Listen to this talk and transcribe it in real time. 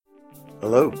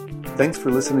Hello. Thanks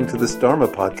for listening to this Dharma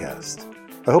podcast.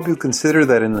 I hope you consider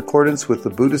that in accordance with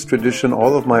the Buddhist tradition,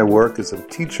 all of my work as a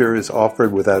teacher is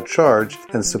offered without charge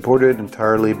and supported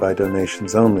entirely by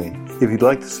donations only. If you'd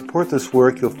like to support this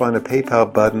work, you'll find a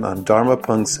PayPal button on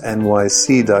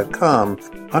dharmapunksnyc.com.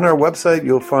 On our website,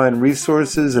 you'll find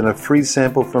resources and a free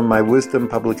sample from my Wisdom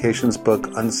Publications book,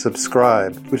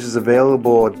 Unsubscribe, which is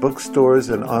available at bookstores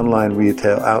and online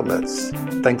retail outlets.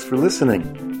 Thanks for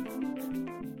listening.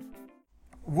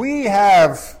 We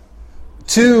have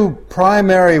two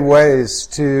primary ways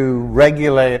to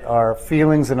regulate our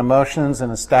feelings and emotions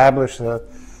and establish a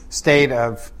state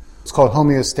of, it's called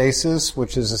homeostasis,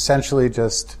 which is essentially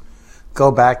just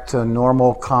go back to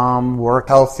normal, calm,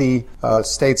 healthy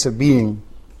states of being.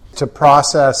 To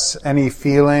process any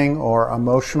feeling or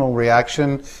emotional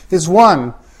reaction is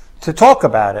one, to talk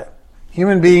about it.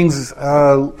 Human beings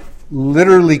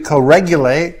literally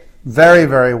co-regulate very,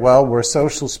 very well. We're a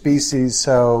social species,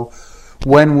 so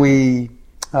when we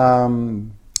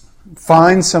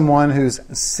find someone who's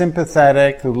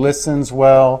sympathetic, who listens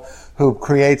well, who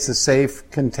creates a safe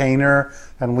container,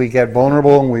 and we get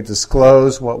vulnerable and we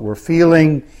disclose what we're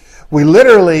feeling, we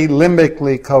literally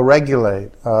limbically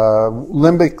co-regulate.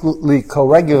 Limbically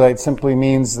co-regulate simply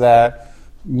means that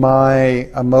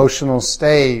my emotional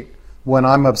state, when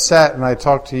I'm upset and I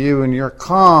talk to you and you're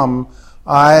calm,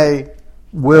 I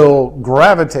will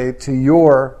gravitate to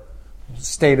your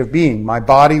state of being. My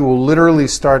body will literally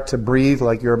start to breathe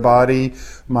like your body.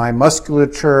 My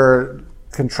musculature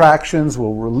contractions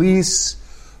will release.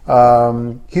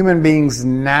 Human beings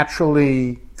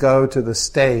naturally go to the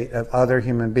state of other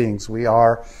human beings. We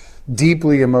are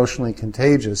deeply emotionally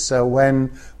contagious. So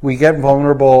when we get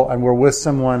vulnerable and we're with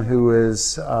someone who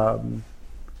is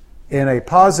in a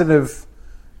positive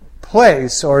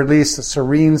place, or at least a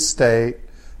serene state,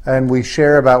 and we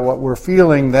share about what we're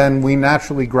feeling, then we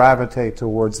naturally gravitate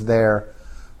towards their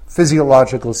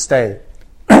physiological state.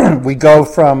 We go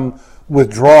from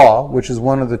withdrawal, which is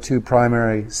one of the two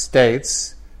primary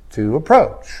states, to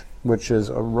approach, which is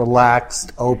a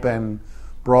relaxed, open,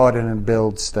 broaden and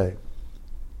build state.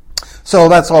 So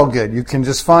that's all good. You can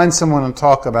just find someone and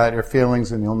talk about your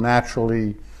feelings and you'll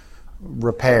naturally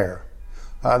repair.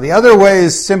 The other way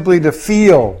is simply to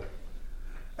feel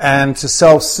and to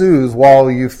self-soothe while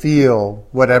you feel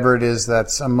whatever it is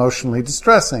that's emotionally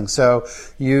distressing. So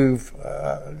you've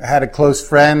had a close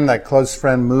friend, that close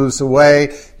friend moves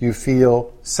away, you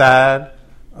feel sad,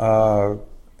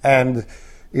 and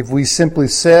if we simply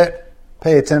sit,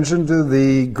 pay attention to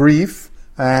the grief,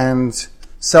 and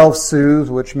self-soothe,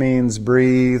 which means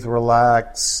breathe,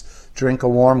 relax, drink a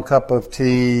warm cup of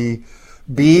tea,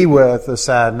 be with the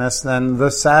sadness, then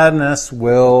the sadness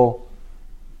will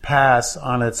pass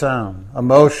on its own.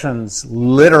 Emotions,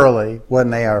 literally, when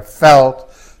they are felt,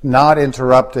 not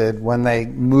interrupted, when they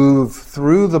move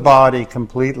through the body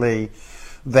completely,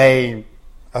 they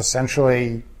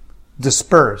essentially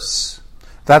disperse.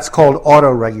 That's called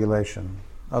auto-regulation.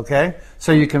 Okay?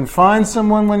 So you can find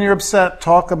someone when you're upset,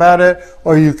 talk about it,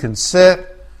 or you can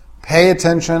sit, pay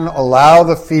attention, allow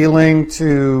the feeling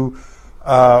to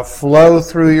flow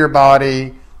through your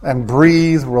body, and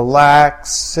breathe, relax,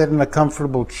 sit in a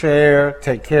comfortable chair,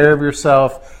 take care of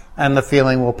yourself, and the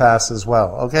feeling will pass as well.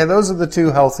 Okay, those are the two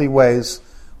healthy ways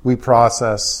we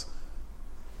process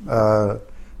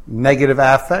negative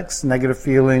affects, negative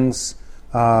feelings,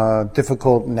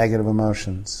 difficult negative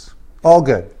emotions. All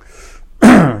good.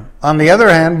 On the other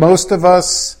hand, most of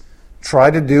us try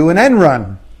to do an end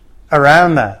run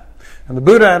around that. And the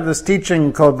Buddha had this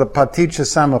teaching called the Paticca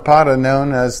Samuppada,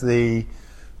 known as the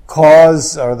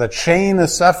cause or the chain of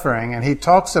suffering, and he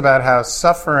talks about how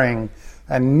suffering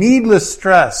and needless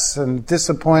stress and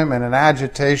disappointment and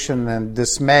agitation and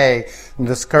dismay and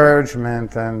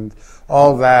discouragement and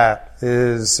all that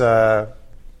is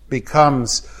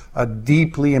becomes a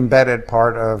deeply embedded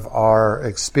part of our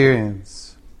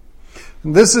experience.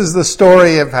 This is the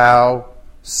story of how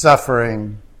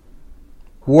suffering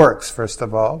works, first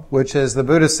of all, which is, the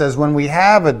Buddha says, when we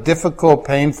have a difficult,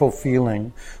 painful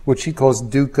feeling, which he calls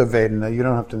dukkha vedana, you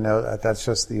don't have to know that, that's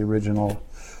just the original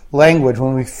language.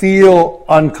 When we feel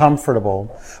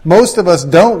uncomfortable, most of us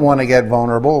don't want to get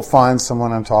vulnerable, find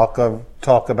someone and talk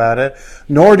about it,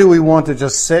 nor do we want to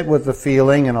just sit with the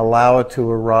feeling and allow it to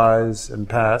arise and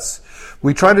pass.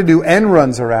 We try to do end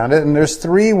runs around it, and there's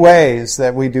three ways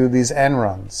that we do these end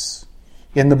runs.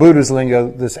 In the Buddha's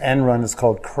lingo, this end run is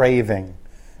called craving.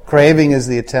 Craving is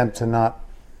the attempt to not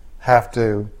have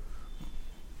to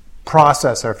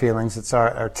process our feelings. It's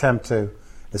our attempt to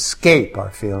escape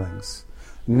our feelings.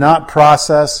 Not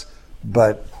process,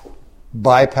 but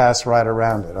bypass right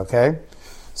around it, okay?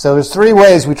 So there's three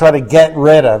ways we try to get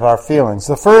rid of our feelings.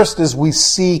 The first is we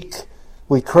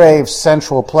crave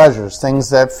sensual pleasures,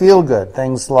 things that feel good,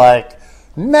 things like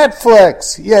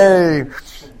Netflix, yay,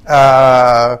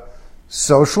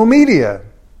 social media,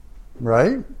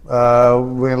 right?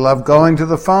 We love going to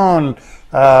the phone,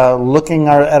 looking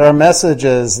at our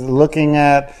messages, looking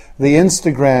at the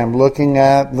Instagram, looking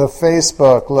at the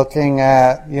Facebook, looking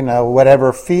at,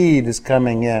 whatever feed is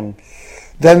coming in.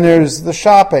 Then there's the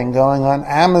shopping, going on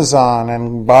Amazon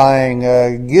and buying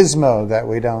a gizmo that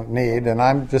we don't need, and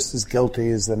I'm just as guilty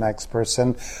as the next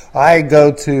person. I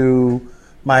go to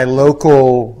my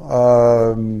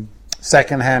local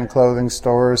secondhand clothing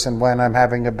stores, and when I'm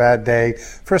having a bad day,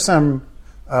 for some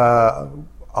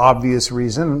obvious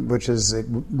reason, which is it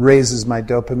raises my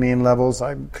dopamine levels,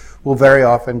 I will very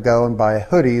often go and buy a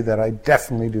hoodie that I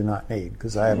definitely do not need,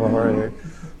 because I have a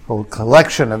whole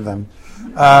collection of them.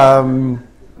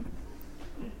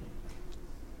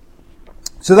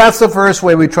 So that's the first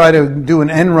way we try to do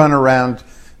an end run around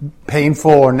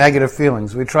painful or negative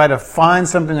feelings. We try to find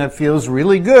something that feels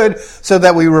really good so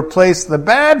that we replace the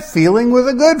bad feeling with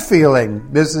a good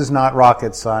feeling. This is not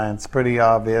rocket science, pretty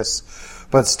obvious,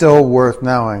 but still worth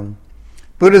knowing.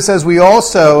 Buddha says we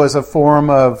also, as a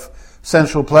form of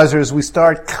sensual pleasures, we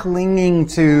start clinging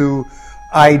to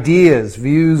ideas,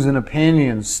 views and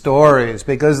opinions, stories,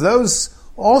 because those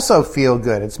also feel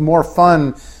good. It's more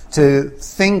fun to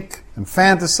think and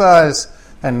fantasize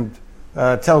and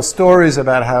tell stories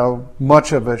about how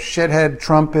much of a shithead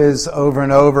Trump is over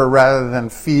and over rather than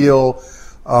feel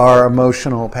our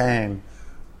emotional pain.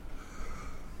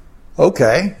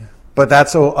 Okay, but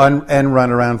that's an end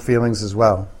run around feelings as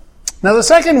well. Now the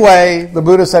second way the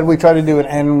Buddha said we try to do an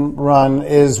end run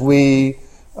is we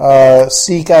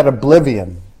seek out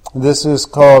oblivion. This is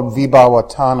called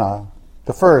vibhavatana.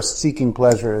 The first, seeking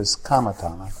pleasure, is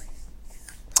kamatana.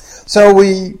 So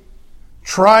we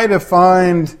try to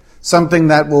find something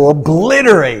that will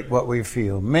obliterate what we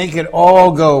feel, make it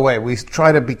all go away. We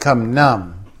try to become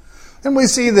numb. And we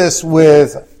see this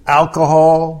with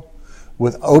alcohol,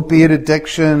 with opiate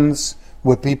addictions,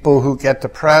 with people who get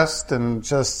depressed and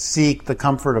just seek the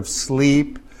comfort of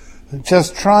sleep,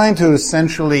 just trying to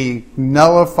essentially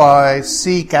nullify,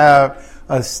 seek out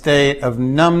a state of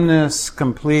numbness,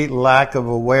 complete lack of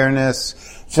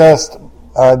awareness, just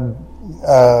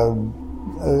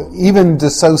even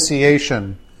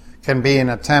dissociation can be an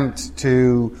attempt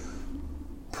to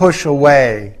push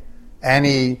away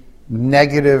any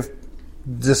negative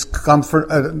discomfort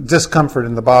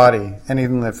in the body,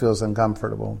 anything that feels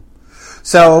uncomfortable.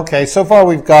 So far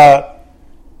we've got,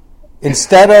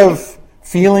 instead of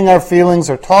feeling our feelings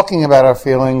or talking about our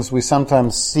feelings, we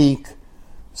sometimes seek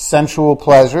sensual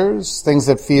pleasures, things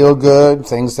that feel good,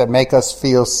 things that make us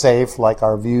feel safe, like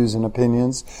our views and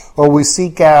opinions, or we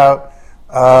seek out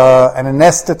an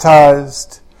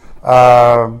anesthetized,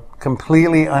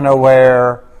 completely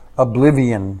unaware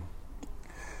oblivion.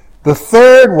 The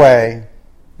third way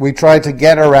we try to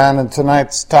get around in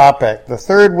tonight's topic, the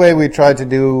third way we try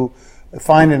to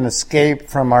find an escape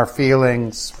from our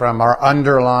feelings, from our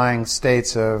underlying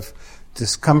states of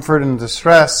discomfort and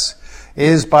distress,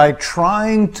 is by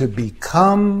trying to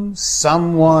become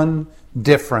someone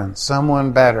different,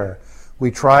 someone better.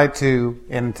 We try to,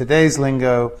 in today's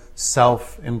lingo,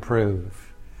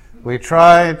 self-improve. We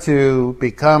try to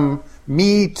become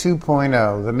me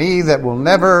 2.0, the me that will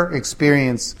never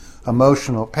experience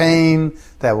emotional pain,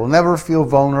 that will never feel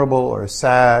vulnerable or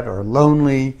sad or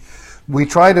lonely. We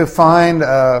try to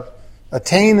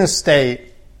attain a state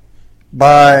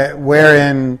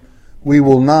wherein we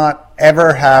will not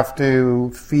ever have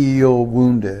to feel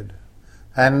wounded.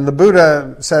 And the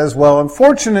Buddha says, well,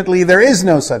 unfortunately, there is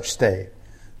no such state.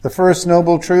 The first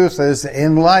noble truth is,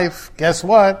 in life, guess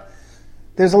what?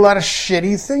 There's a lot of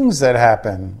shitty things that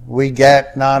happen. We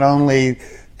get not only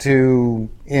to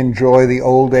enjoy the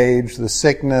old age, the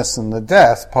sickness, and the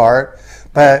death part,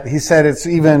 but he said it's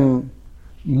even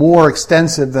more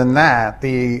extensive than that,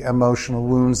 the emotional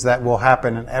wounds that will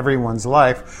happen in everyone's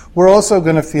life. We're also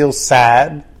going to feel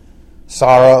sad,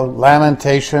 sorrow,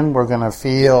 lamentation. We're going to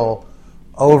feel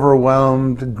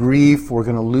overwhelmed grief. We're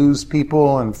going to lose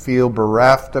people and feel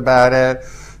bereft about it.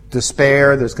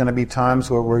 Despair. There's going to be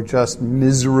times where we're just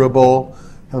miserable.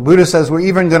 And the Buddha says we're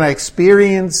even going to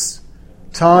experience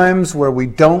times where we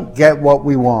don't get what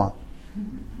we want.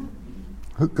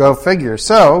 Go figure.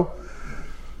 So,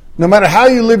 no matter how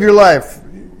you live your life,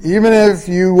 even if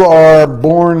you are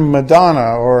born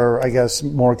Madonna, or I guess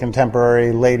more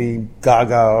contemporary Lady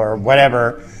Gaga or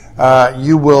whatever,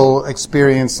 you will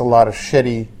experience a lot of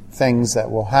shitty things that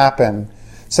will happen.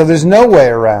 So there's no way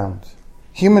around.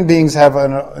 human beings have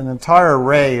an entire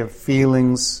array of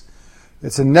feelings.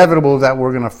 It's inevitable that we're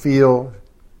going to feel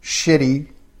shitty.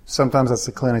 Sometimes that's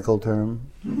a clinical term.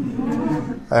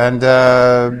 And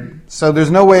so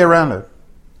there's no way around it.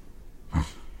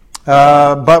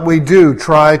 But we do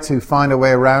try to find a way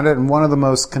around it, and one of the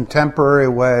most contemporary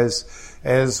ways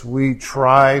is we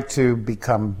try to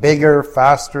become bigger,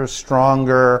 faster,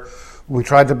 stronger. We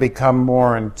try to become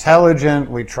more intelligent.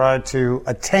 We try to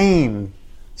attain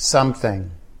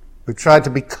something. We try to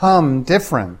become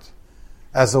different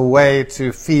as a way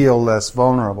to feel less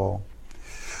vulnerable.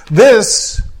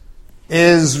 This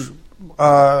is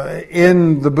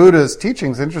in the Buddha's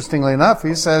teachings, interestingly enough.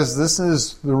 He says this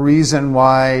is the reason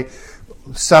why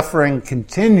suffering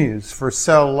continues for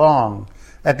so long.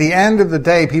 At the end of the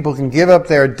day, people can give up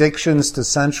their addictions to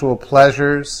sensual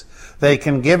pleasures. They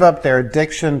can give up their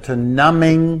addiction to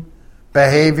numbing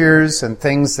behaviors and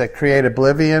things that create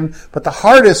oblivion. But the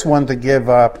hardest one to give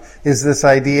up is this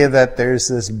idea that there's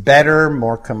this better,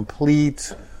 more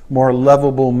complete, more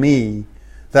lovable me,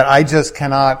 that I just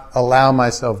cannot allow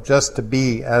myself just to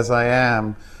be as I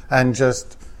am and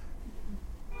just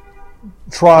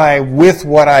try with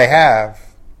what I have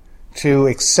to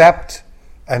accept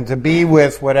and to be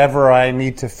with whatever I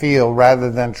need to feel rather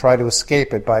than try to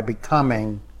escape it by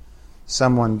becoming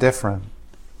someone different.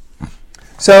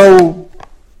 So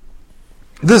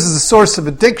this is a source of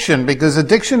addiction, because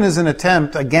addiction is an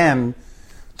attempt, again,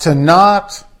 to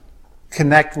not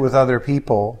connect with other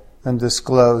people and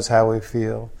disclose how we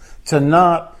feel, to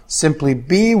not simply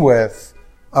be with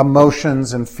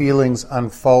emotions and feelings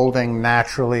unfolding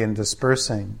naturally and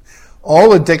dispersing.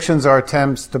 All addictions are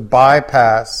attempts to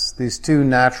bypass these two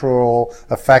natural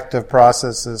affective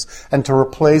processes and to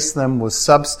replace them with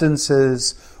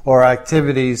substances or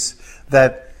activities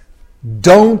that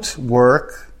don't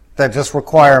work, that just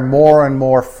require more and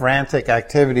more frantic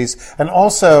activities. And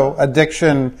also,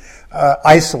 addiction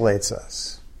isolates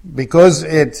us because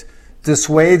it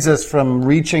dissuades us from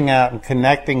reaching out and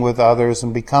connecting with others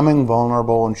and becoming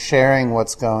vulnerable and sharing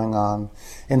what's going on.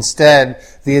 Instead,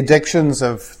 the addictions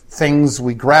of things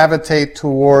we gravitate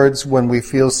towards when we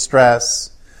feel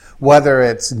stress, whether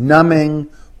it's numbing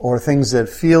or things that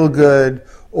feel good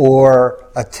or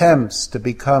attempts to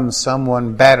become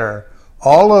someone better,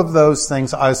 all of those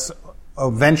things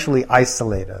eventually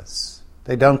isolate us.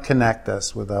 They don't connect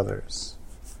us with others.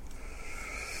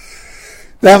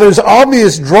 Now, there's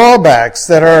obvious drawbacks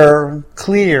that are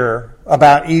clear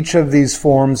about each of these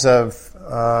forms of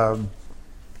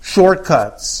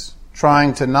shortcuts,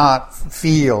 trying to not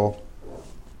feel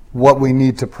what we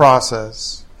need to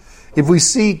process. If we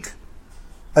seek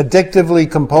addictively,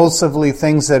 compulsively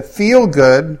things that feel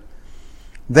good,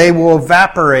 they will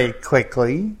evaporate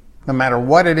quickly. No matter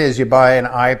what it is, you buy an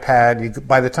iPad,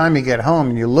 by the time you get home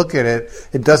and you look at it,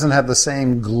 it doesn't have the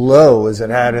same glow as it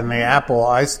had in the Apple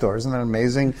iStore. Isn't that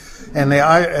amazing? And the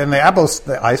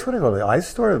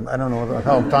iStore? I don't know what the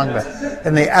hell I'm talking about.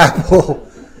 And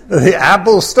the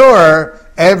Apple Store,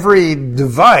 every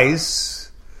device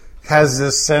has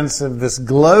this sense of this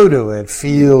glow to it.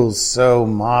 Feels so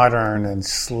modern and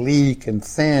sleek and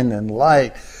thin and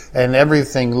light, and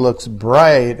everything looks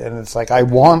bright, and it's like, I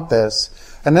want this.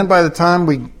 And then by the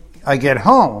time I get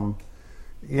home,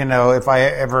 if I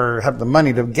ever have the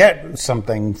money to get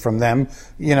something from them,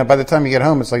 by the time you get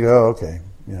home, it's like, oh, okay,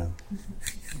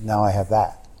 now I have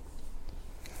that.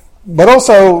 But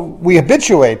also, we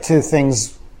habituate to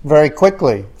things very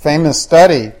quickly. Famous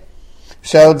study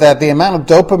showed that the amount of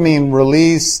dopamine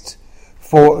released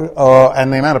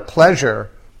and the amount of pleasure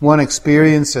one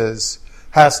experiences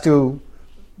has to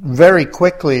very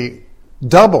quickly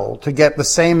double to get the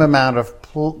same amount of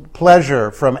pleasure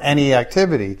from any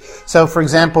activity. So, for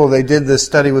example, they did this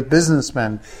study with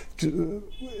businessmen.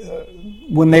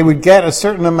 When they would get a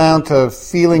certain amount of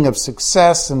feeling of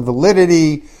success and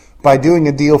validity by doing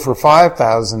a deal for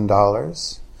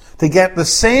 $5,000, to get the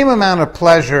same amount of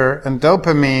pleasure and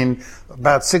dopamine,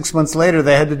 about 6 months later,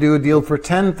 they had to do a deal for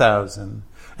 $10,000.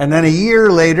 And then a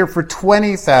year later for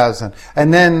 $20,000.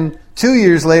 And then 2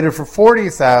 years later for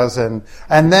 $40,000.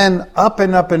 And then up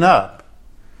and up and up.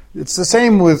 It's the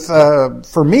same with,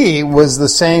 for me, was the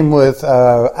same with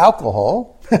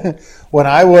alcohol. When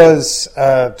I was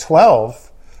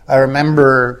 12, I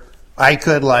remember I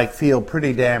could feel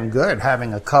pretty damn good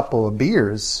having a couple of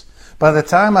beers. By the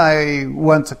time I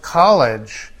went to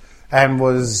college and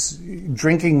was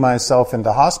drinking myself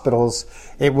into hospitals,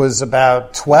 it was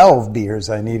about 12 beers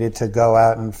I needed to go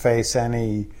out and face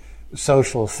any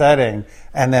social setting,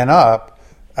 and then up.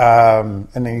 And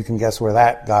then you can guess where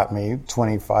that got me.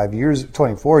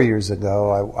 24 years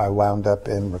ago, I wound up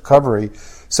in recovery.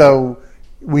 So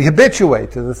we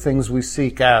habituate to the things we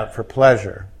seek out for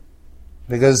pleasure.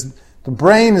 Because the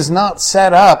brain is not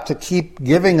set up to keep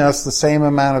giving us the same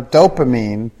amount of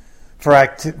dopamine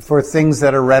for things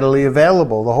that are readily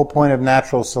available. The whole point of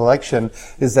natural selection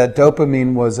is that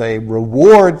dopamine was a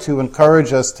reward to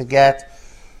encourage us to get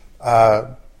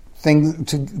to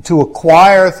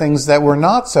acquire things that were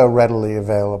not so readily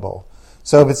available.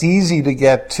 So if it's easy to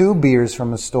get 2 beers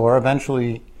from a store,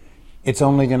 eventually it's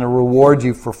only going to reward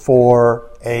you for 4,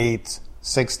 8,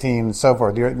 16, and so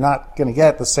forth. You're not going to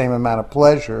get the same amount of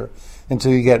pleasure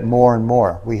until you get more and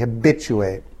more. We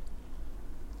habituate.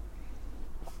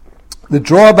 The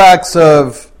drawbacks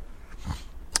of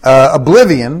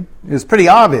oblivion is pretty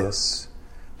obvious.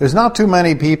 There's not too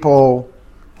many people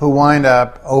who wind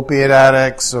up opiate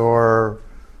addicts or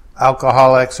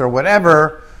alcoholics or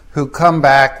whatever who come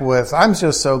back with, I'm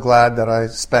just so glad that I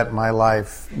spent my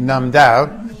life numbed out.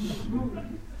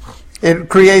 It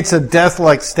creates a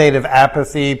death-like state of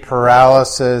apathy,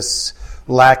 paralysis,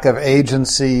 lack of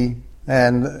agency,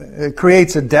 and it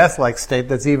creates a death-like state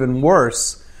that's even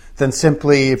worse than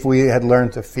simply if we had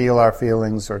learned to feel our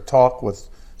feelings or talk with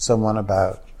someone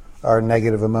about our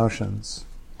negative emotions.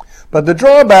 But the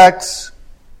drawbacks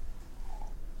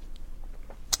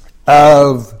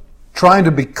of trying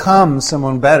to become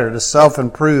someone better, to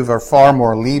self-improve, are far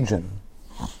more legion.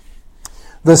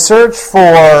 The search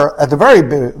for, at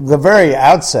the very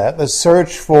outset, the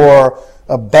search for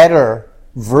a better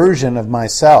version of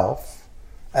myself,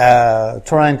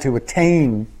 trying to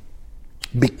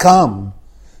become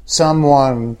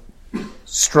someone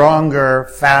stronger,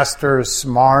 faster,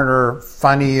 smarter,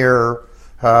 funnier,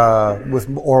 with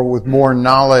more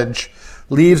knowledge,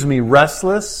 leaves me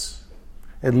restless.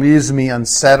 It leaves me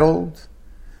unsettled.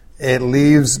 It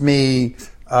leaves me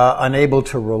unable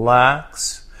to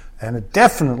relax. And it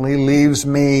definitely leaves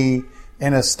me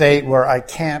in a state where I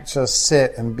can't just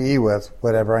sit and be with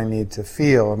whatever I need to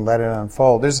feel and let it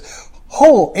unfold. There's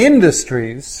whole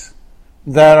industries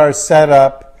that are set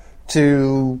up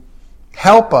to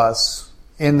help us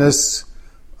in this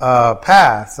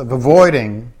path of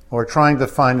avoiding or trying to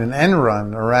find an end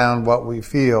run around what we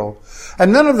feel.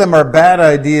 And none of them are bad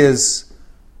ideas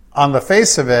on the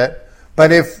face of it,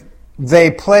 but if they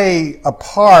play a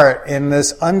part in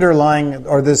this underlying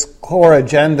or this core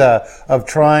agenda of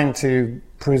trying to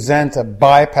present a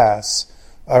bypass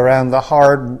around the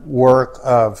hard work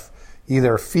of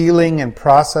either feeling and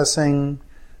processing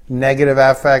negative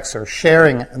affects or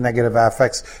sharing negative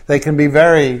affects, they can be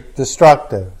very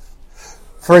destructive.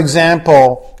 For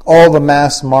example, all the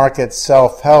mass market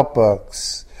self-help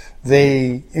books,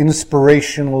 the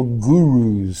inspirational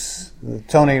gurus,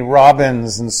 Tony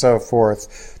Robbins and so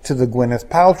forth, to the Gwyneth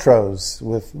Paltrows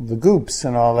with the Goops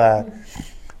and all that,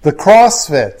 the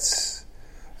CrossFits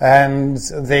and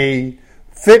the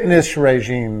fitness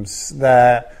regimes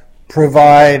that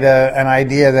provide an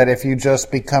idea that if you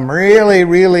just become really,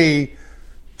 really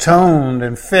toned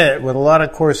and fit with a lot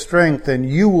of core strength, then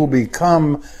you will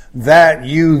become that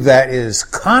you that is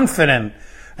confident,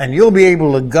 and you'll be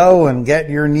able to go and get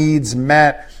your needs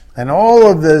met, and all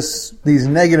of these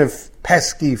negative,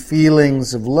 pesky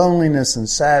feelings of loneliness and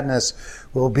sadness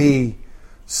will be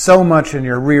so much in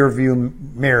your rearview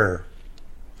mirror.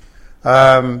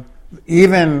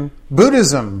 Even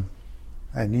Buddhism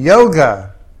and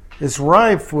yoga is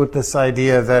rife with this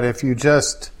idea that if you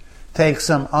just take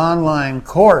some online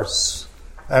course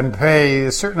and pay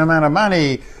a certain amount of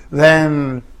money,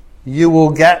 then you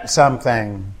will get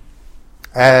something.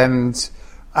 And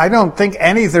I don't think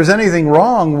there's anything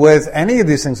wrong with any of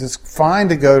these things. It's fine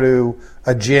to go to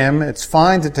a gym. It's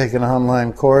fine to take an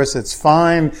online course. It's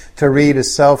fine to read a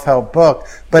self-help book.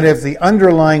 But if the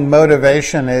underlying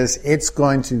motivation is it's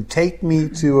going to take me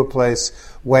to a place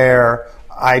where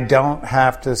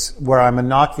where I'm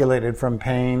inoculated from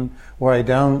pain, where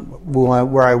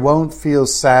I won't feel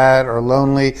sad or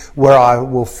lonely, where I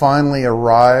will finally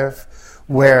arrive,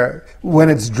 when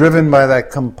it's driven by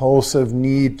that compulsive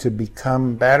need to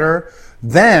become better,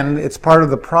 then it's part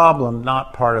of the problem,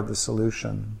 not part of the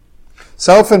solution.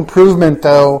 Self-improvement,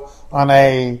 though, on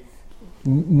a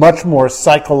much more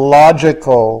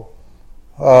psychological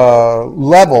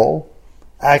level,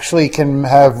 actually can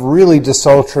have really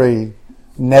desultory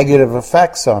negative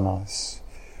effects on us.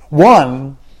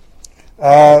 One,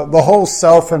 the whole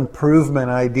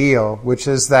self-improvement ideal, which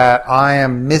is that I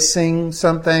am missing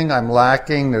something, I'm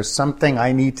lacking, there's something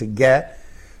I need to get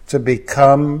to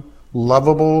become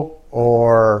lovable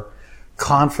or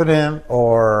confident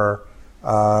or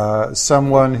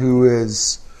someone who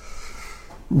is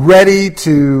ready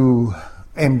to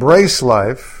embrace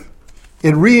life,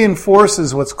 it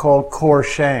reinforces what's called core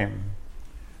shame.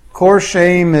 Core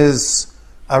shame is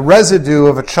a residue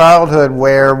of a childhood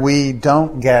where we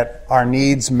don't get our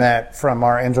needs met from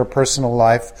our interpersonal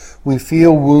life. We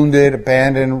feel wounded,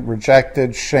 abandoned,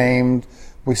 rejected, shamed.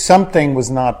 Something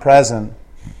was not present.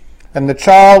 And the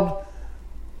child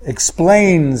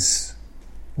explains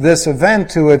this event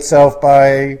to itself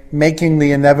by making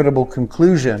the inevitable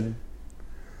conclusion: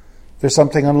 there's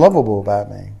something unlovable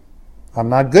about me. I'm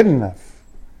not good enough.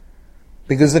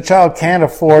 Because the child can't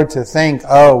afford to think,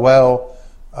 oh, well,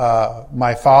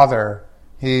 my father,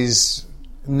 he's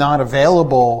not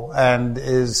available and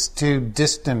is too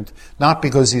distant, not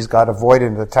because he's got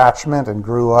avoidant attachment and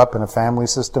grew up in a family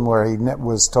system where he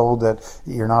was told that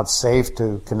you're not safe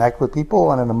to connect with people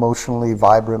on an emotionally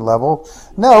vibrant level.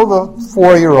 No, the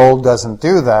 4-year-old doesn't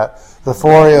do that. The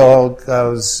 4-year-old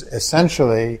goes,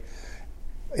 essentially,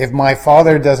 if my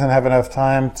father doesn't have enough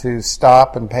time to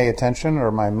stop and pay attention,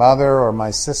 or my mother or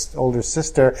my older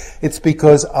sister, it's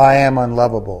because I am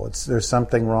unlovable. There's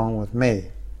something wrong with me.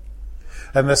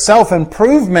 And the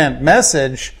self-improvement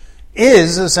message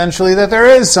is essentially that there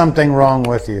is something wrong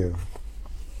with you.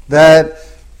 That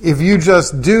if you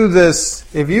just do this,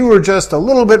 if you were just a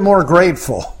little bit more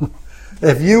grateful,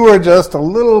 if you were just a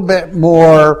little bit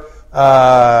more,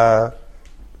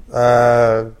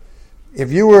 if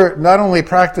you were not only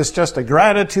practice just a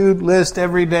gratitude list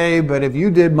every day, but if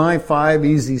you did my 5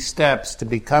 easy steps to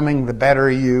becoming the better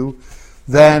you,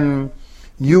 then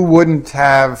you wouldn't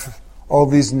have all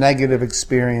these negative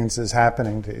experiences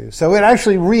happening to you. So it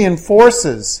actually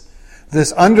reinforces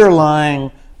this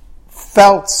underlying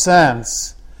felt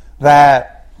sense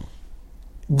that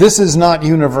this is not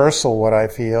universal, what I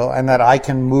feel, and that I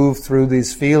can move through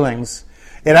these feelings.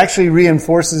 It actually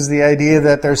reinforces the idea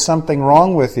that there's something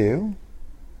wrong with you,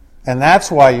 and that's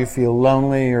why you feel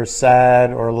lonely or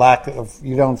sad or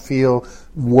you don't feel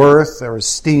worth or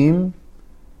esteem.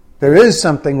 There is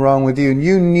something wrong with you, and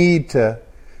you need to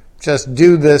just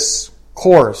do this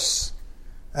course,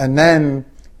 and then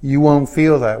you won't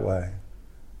feel that way.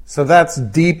 So that's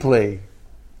deeply,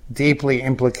 deeply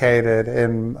implicated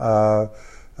in part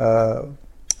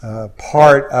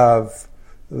of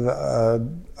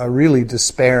a really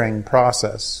despairing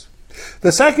process.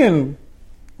 The second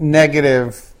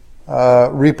negative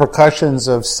repercussions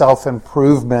of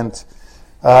self-improvement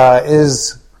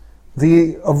is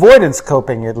the avoidance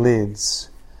coping it leads.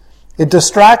 It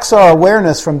distracts our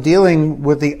awareness from dealing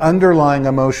with the underlying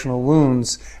emotional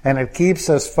wounds, and it keeps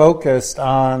us focused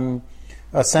on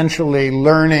essentially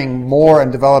learning more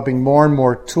and developing more and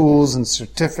more tools and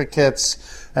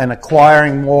certificates and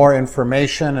acquiring more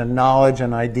information and knowledge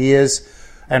and ideas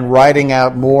and writing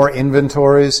out more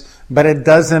inventories, but it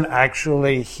doesn't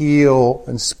actually heal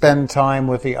and spend time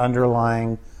with the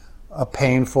underlying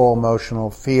painful emotional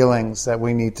feelings that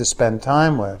we need to spend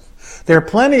time with. There are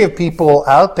plenty of people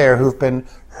out there who've been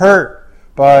hurt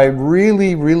by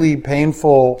really, really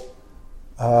painful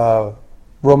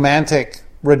romantic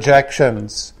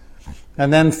rejections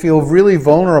and then feel really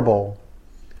vulnerable.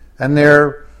 And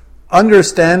they're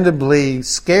understandably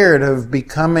scared of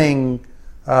becoming,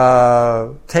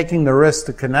 taking the risk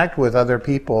to connect with other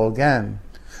people again.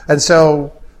 And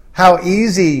so how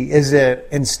easy is it,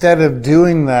 instead of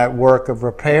doing that work of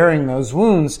repairing those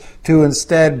wounds, to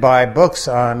instead buy books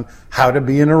on how to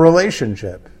be in a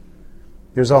relationship?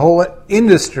 There's a whole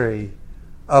industry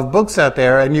of books out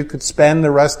there, and you could spend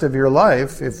the rest of your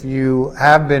life, if you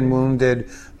have been wounded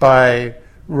by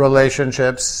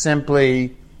relationships,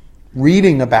 simply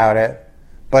reading about it,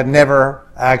 but never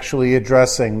actually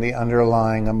addressing the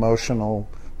underlying emotional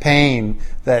pain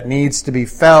that needs to be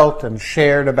felt and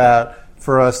shared about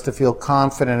for us to feel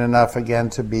confident enough again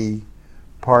to be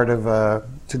part of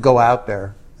to go out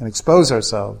there and expose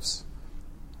ourselves.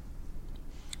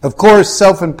 Of course,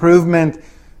 self-improvement,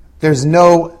 there's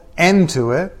no end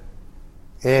to it.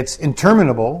 It's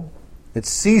interminable. It's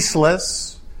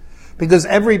ceaseless. Because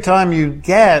every time you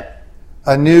get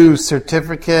a new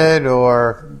certificate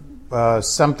or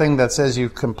something that says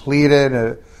you've completed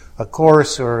a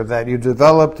course or that you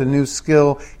developed a new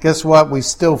skill, guess what? We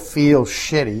still feel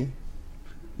shitty.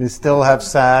 We still have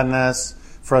sadness,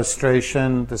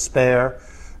 frustration, despair.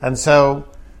 And so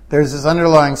there's this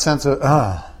underlying sense of,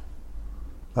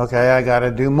 okay, I got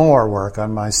to do more work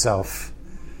on myself.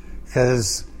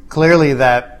 Because clearly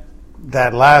that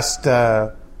last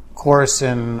course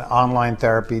in online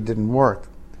therapy didn't work.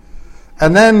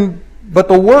 And then, but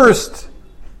the worst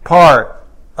part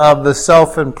of the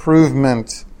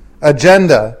self-improvement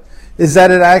agenda is that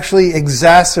it actually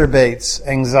exacerbates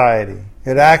anxiety.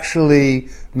 It actually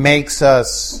makes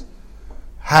us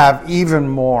have even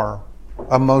more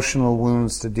emotional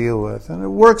wounds to deal with. And it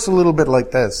works a little bit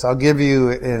like this. I'll give you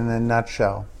it in a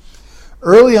nutshell.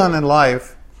 Early on in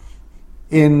life,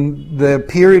 in the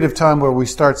period of time where we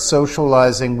start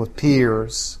socializing with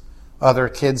peers, other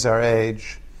kids our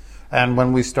age, and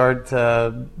when we start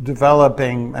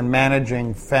developing and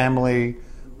managing family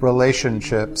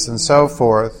relationships and so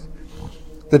forth,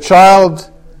 the child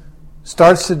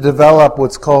starts to develop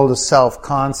what's called a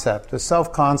self-concept. A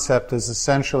self-concept is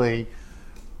essentially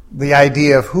the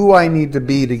idea of who I need to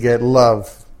be to get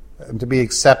love and to be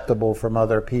acceptable from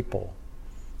other people.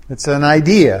 It's an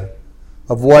idea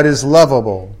of what is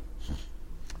lovable.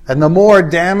 And the more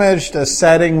damaged a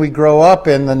setting we grow up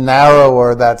in, the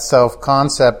narrower that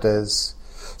self-concept is.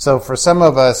 So for some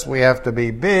of us, we have to be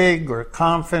big or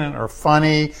confident or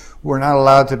funny. We're not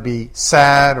allowed to be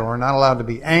sad, or we're not allowed to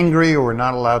be angry, or we're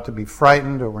not allowed to be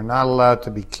frightened, or we're not allowed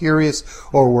to be curious,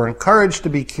 or we're encouraged to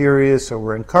be curious, or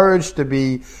we're encouraged to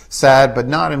be sad, but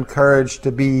not encouraged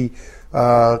to be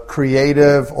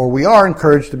creative, or we are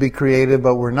encouraged to be creative,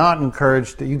 but we're not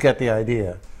encouraged to, you get the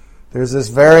idea. There's this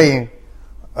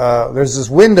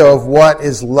window of what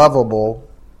is lovable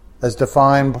as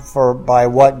defined by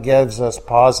what gives us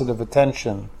positive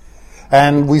attention.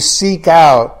 And we seek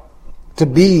out to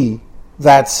be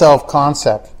that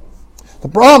self-concept. The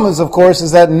problem is, of course,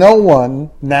 is that no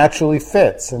one naturally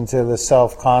fits into the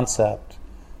self-concept.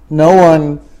 No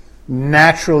one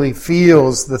naturally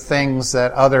feels the things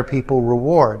that other people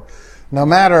reward. No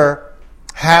matter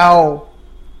how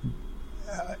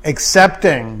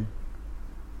accepting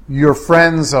your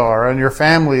friends are and your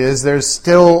family is, there's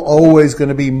still always going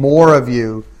to be more of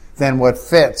you than what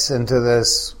fits into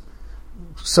this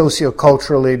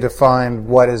socioculturally defined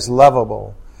what is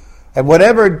lovable. And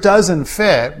whatever doesn't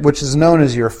fit, which is known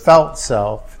as your felt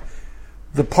self,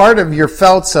 the part of your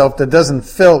felt self that doesn't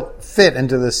fit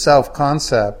into the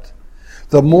self-concept,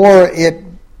 the more it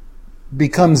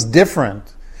becomes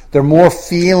different, the more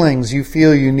feelings you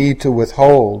feel you need to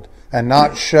withhold and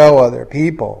not show other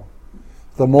people.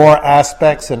 The more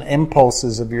aspects and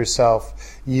impulses of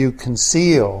yourself you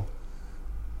conceal,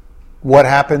 what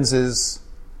happens is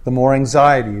the more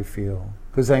anxiety you feel.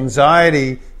 Because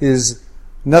anxiety is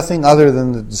nothing other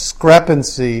than the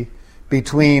discrepancy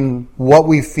between what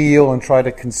we feel and try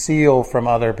to conceal from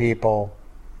other people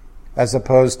as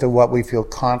opposed to what we feel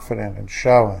confident in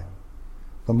showing.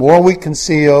 The more we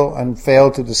conceal and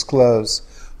fail to disclose,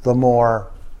 the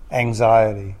more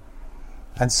anxiety.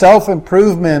 And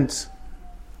self-improvement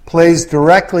plays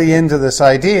directly into this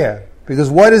idea. Because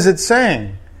what is it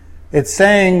saying? It's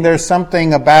saying there's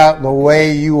something about the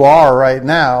way you are right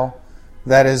now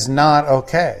that is not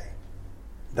okay.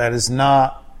 That is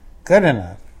not good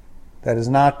enough. That is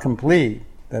not complete.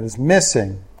 That is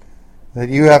missing. That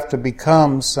you have to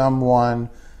become someone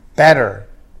better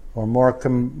or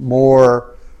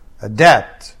more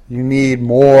adept. You need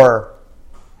more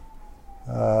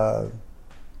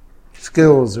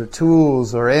skills or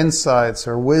tools or insights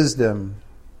or wisdom.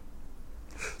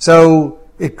 So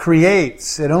it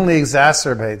only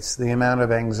exacerbates the amount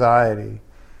of anxiety.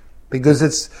 Because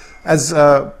it's, as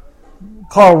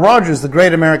Carl Rogers, the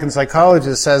great American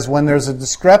psychologist, says, when there's a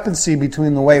discrepancy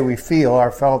between the way we feel,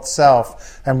 our felt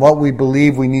self, and what we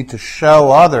believe we need to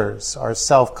show others, our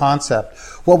self-concept,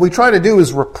 what we try to do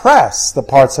is repress the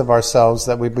parts of ourselves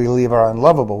that we believe are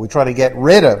unlovable. We try to get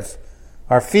rid of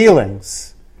our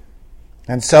feelings.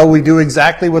 And so we do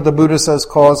exactly what the Buddha says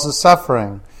causes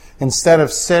suffering. Instead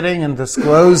of sitting and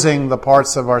disclosing the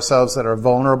parts of ourselves that are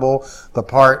vulnerable, the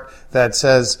part that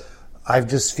says, I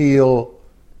just feel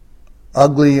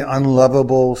ugly,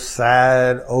 unlovable,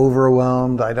 sad,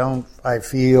 overwhelmed, I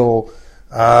feel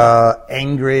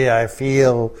angry, I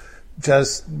feel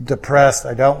just depressed,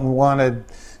 I don't want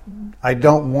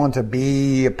to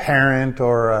be a parent,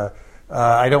 or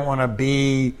I don't want to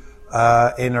be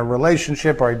in a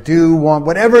relationship, or I do want,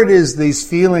 whatever it is, these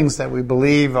feelings that we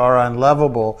believe are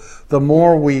unlovable, the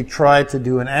more we try to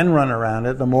do an end run around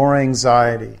it, the more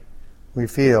anxiety we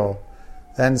feel.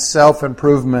 Then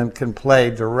self-improvement can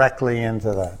play directly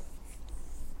into that.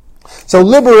 So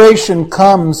liberation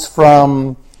comes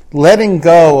from letting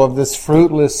go of this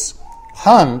fruitless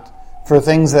hunt for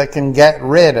things that can get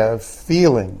rid of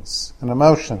feelings and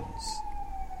emotions.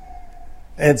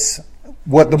 It's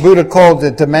what the Buddha called,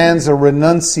 it demands a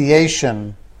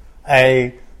renunciation,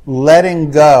 a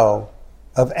letting go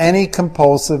of any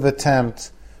compulsive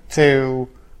attempt to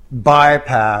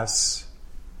bypass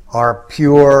our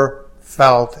pure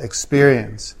felt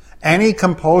experience. Any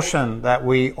compulsion that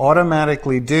we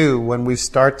automatically do when we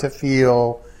start to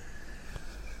feel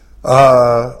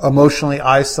emotionally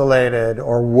isolated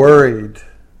or worried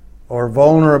or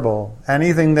vulnerable,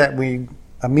 anything that we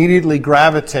immediately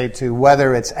gravitate to,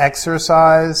 whether it's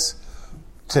exercise,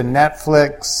 to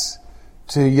Netflix,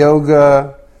 to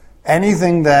yoga,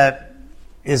 anything that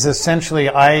is essentially,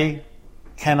 I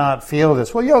cannot feel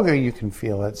this. Well, yoga, you can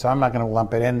feel it, so I'm not going to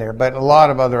lump it in there. But a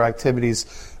lot of other activities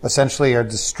essentially are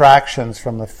distractions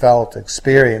from the felt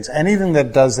experience. Anything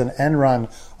that does an end run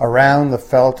around the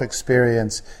felt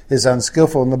experience is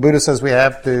unskillful. And the Buddha says we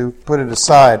have to put it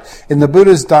aside. In the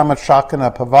Buddha's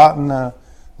Dhammacakkappavattana,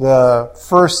 the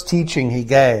first teaching he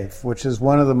gave, which is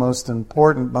one of the most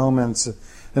important moments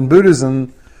in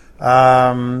Buddhism,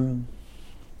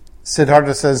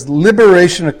 Siddhartha says,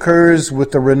 liberation occurs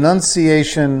with the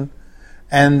renunciation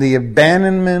and the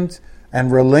abandonment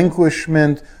and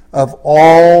relinquishment of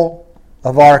all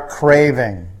of our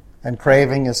craving. And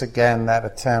craving is, again, that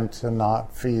attempt to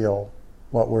not feel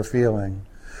what we're feeling.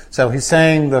 So he's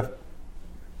saying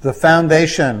the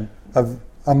foundation of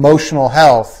emotional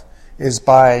health is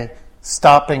by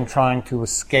stopping trying to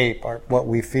escape what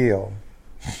we feel.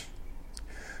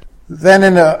 Then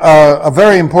in a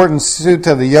very important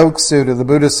sutta, the Yoga Sutta, the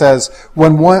Buddha says,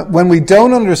 when we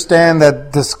don't understand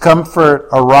that discomfort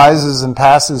arises and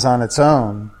passes on its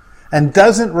own and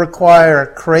doesn't require a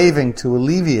craving to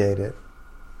alleviate it,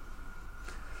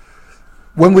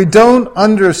 when we don't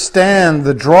understand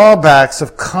the drawbacks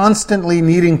of constantly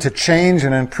needing to change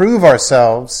and improve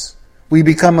ourselves, we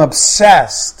become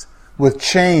obsessed with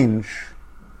change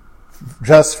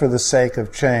just for the sake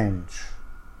of change.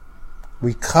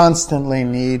 We constantly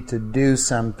need to do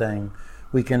something.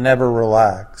 We can never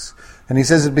relax. And he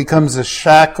says it becomes a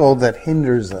shackle that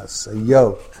hinders us, a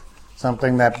yoke,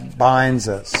 something that binds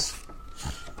us.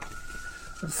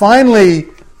 Finally,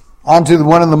 onto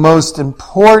one of the most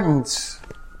important,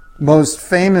 most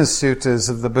famous suttas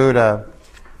of the Buddha.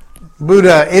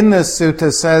 Buddha in this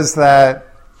sutta says that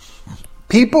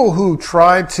people who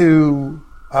try to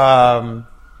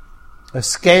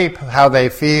escape how they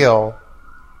feel,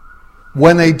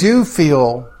 when they do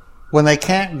feel, when they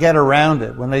can't get around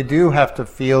it, when they do have to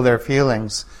feel their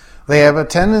feelings, they have a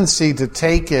tendency to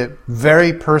take it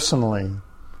very personally,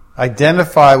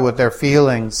 identify with their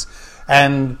feelings,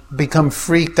 and become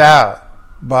freaked out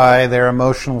by their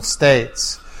emotional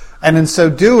states. And in so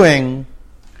doing,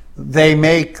 they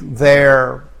make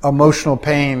their emotional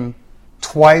pain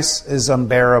twice as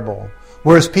unbearable.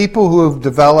 Whereas people who have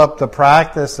developed the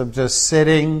practice of just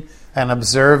sitting and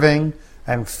observing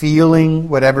and feeling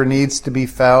whatever needs to be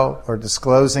felt or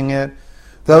disclosing it,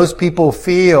 those people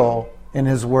feel, in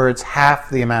his words, half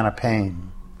the amount of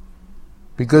pain.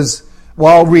 Because,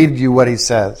 well, I'll read you what he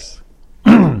says.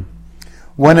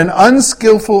 When an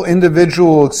unskillful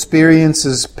individual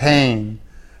experiences pain,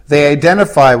 they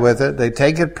identify with it, they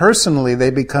take it personally, they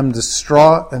become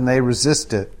distraught, and they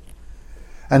resist it.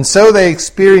 And so they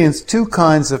experience two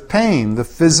kinds of pain, the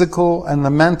physical and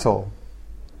the mental.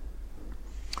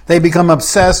 They become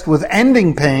obsessed with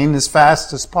ending pain as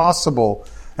fast as possible,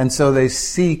 and so they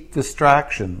seek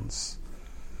distractions.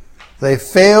 They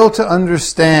fail to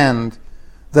understand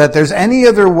that there's any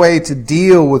other way to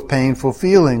deal with painful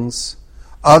feelings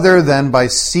other than by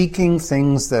seeking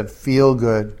things that feel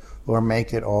good or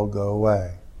make it all go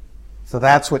away. So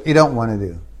that's what you don't want to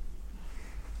do.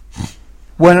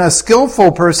 When a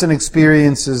skillful person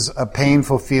experiences a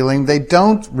painful feeling, they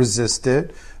don't resist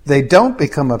it, they don't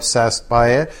become obsessed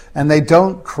by it, and they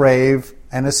don't crave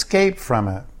and escape from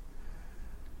it.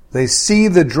 They see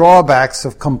the drawbacks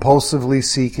of compulsively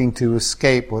seeking to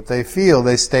escape what they feel.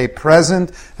 They stay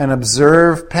present and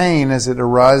observe pain as it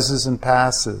arises and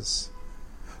passes.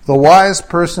 The wise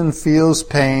person feels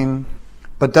pain,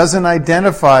 but doesn't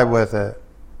identify with it.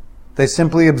 They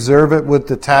simply observe it with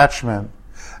detachment.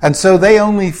 And so they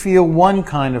only feel one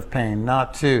kind of pain,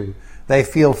 not two. They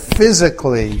feel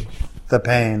physically the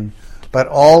pain, but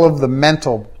all of the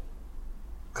mental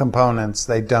components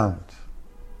they don't.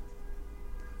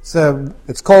 So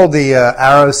it's called the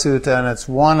Arrow Sutta, and it's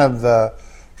one of the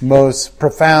most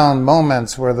profound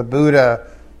moments where the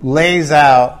Buddha lays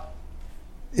out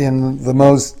in the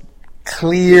most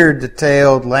clear,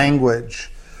 detailed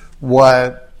language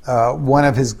what one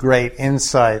of his great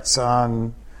insights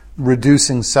on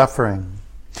reducing suffering.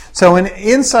 So in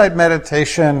insight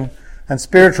meditation and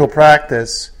spiritual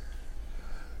practice,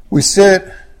 we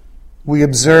sit, we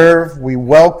observe, we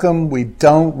welcome, we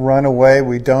don't run away,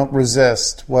 we don't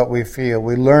resist what we feel.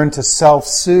 We learn to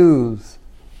self-soothe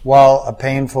while a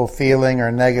painful feeling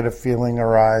or negative feeling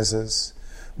arises.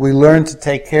 We learn to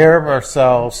take care of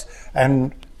ourselves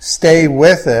and stay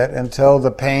with it until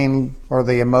the pain or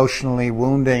the emotionally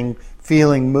wounding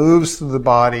feeling moves through the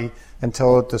body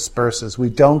until it disperses. We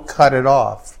don't cut it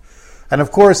off. And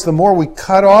of course, the more we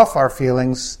cut off our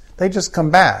feelings, they just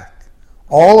come back.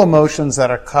 All emotions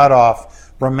that are cut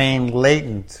off remain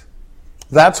latent.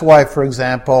 That's why, for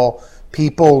example,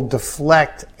 people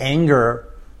deflect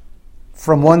anger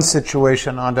from one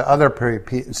situation onto other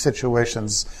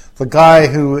situations. The guy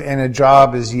who in a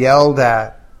job is yelled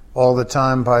at all the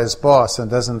time by his boss and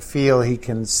doesn't feel he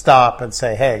can stop and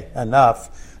say, hey,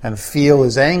 enough, and feel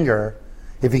his anger.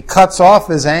 If he cuts off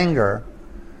his anger,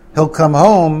 he'll come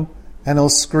home and he'll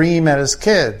scream at his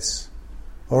kids,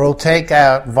 or he'll take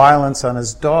out violence on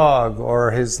his dog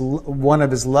or one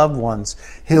of his loved ones.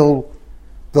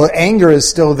 The anger is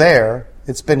still there.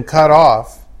 It's been cut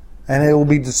off. And it will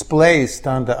be displaced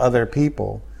onto other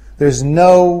people. There's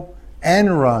no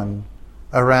end run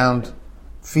around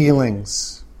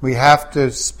feelings. We have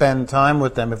to spend time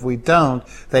with them. If we don't,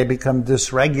 they become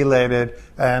dysregulated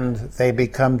and they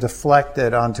become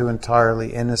deflected onto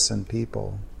entirely innocent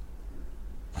people.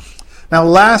 Now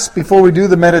last, before we do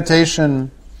the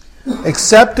meditation,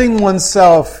 accepting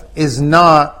oneself is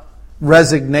not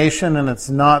resignation and it's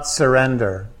not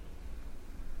surrender.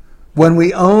 When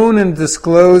we own and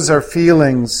disclose our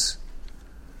feelings,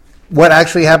 what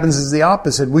actually happens is the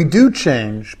opposite. We do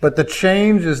change, but the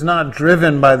change is not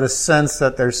driven by the sense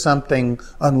that there's something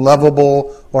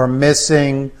unlovable or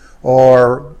missing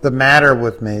or the matter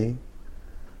with me.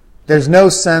 There's no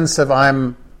sense of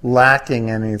I'm lacking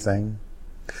anything.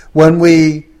 When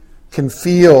we can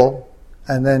feel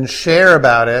and then share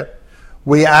about it,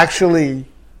 we actually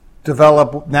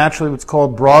develop naturally what's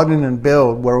called broaden and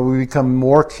build, where we become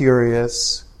more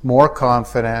curious, more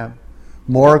confident,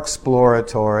 more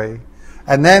exploratory.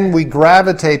 And then we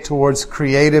gravitate towards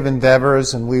creative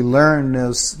endeavors and we learn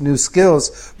new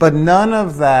skills. But none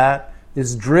of that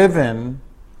is driven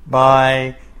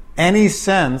by any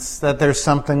sense that there's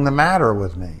something the matter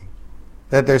with me,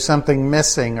 that there's something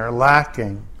missing or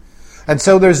lacking. And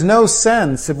so there's no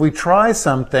sense if we try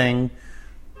something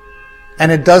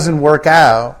and it doesn't work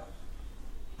out,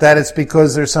 that it's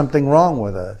because there's something wrong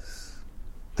with us.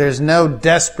 There's no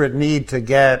desperate need to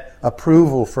get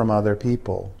approval from other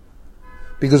people,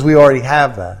 because we already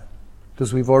have that,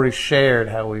 because we've already shared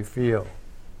how we feel.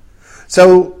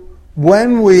 So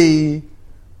when we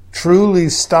truly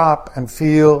stop and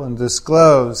feel and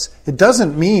disclose, it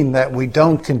doesn't mean that we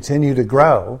don't continue to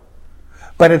grow,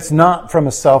 but it's not from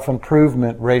a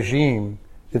self-improvement regime.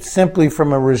 It's simply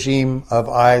from a regime of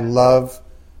I love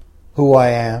who I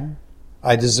am.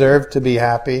 I deserve to be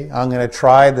happy. I'm going to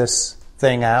try this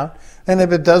thing out. And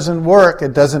if it doesn't work,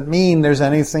 it doesn't mean there's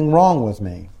anything wrong with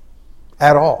me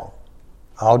at all.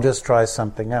 I'll just try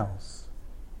something else.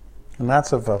 And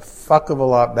that's a fuck of a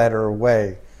lot better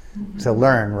way to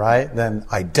learn, right? Than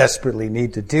I desperately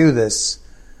need to do this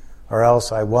or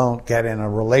else I won't get in a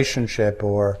relationship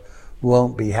or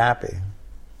won't be happy.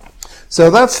 So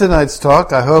that's tonight's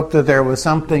talk. I hope that there was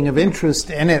something of interest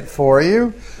in it for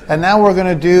you. And now we're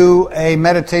going to do a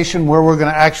meditation where we're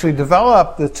going to actually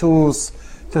develop the tools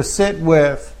to sit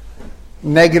with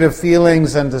negative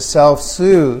feelings and to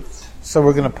self-soothe. So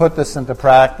we're going to put this into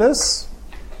practice.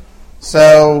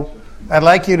 So I'd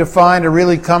like you to find a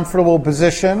really comfortable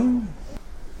position.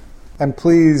 And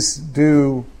please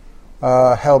do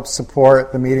help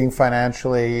support the meeting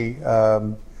financially.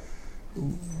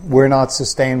 We're not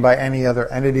sustained by any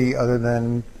other entity other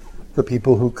than the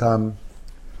people who come.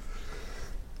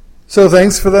 So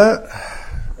thanks for that.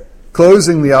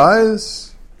 Closing the eyes.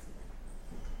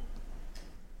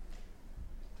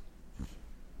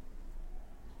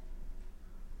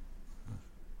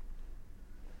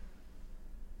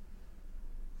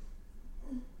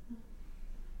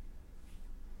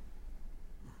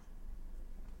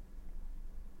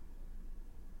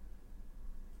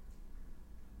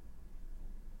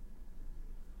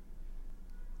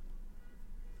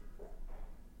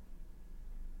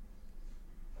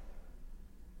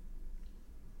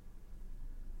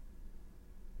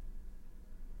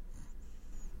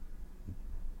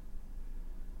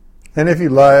 And if you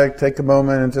like, take a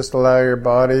moment and just allow your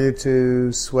body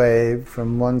to sway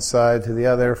from one side to the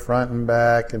other, front and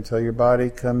back, until your body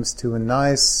comes to a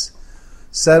nice,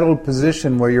 settled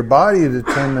position where your body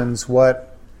determines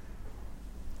what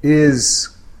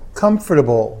is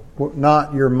comfortable,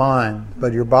 not your mind,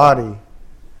 but your body.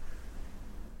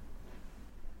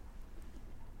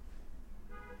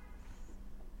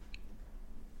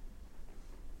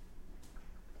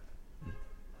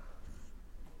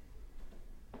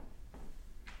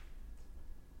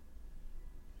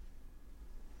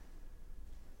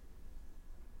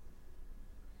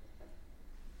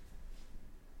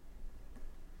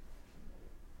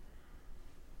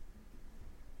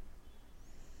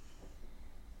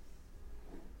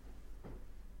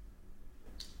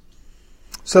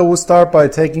 So we'll start by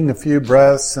taking a few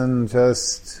breaths and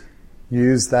just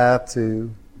use that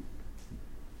to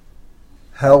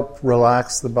help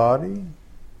relax the body.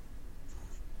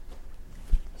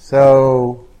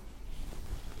 So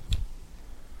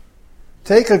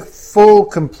take a full,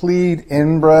 complete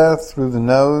in-breath through the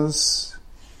nose.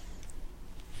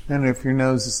 And if your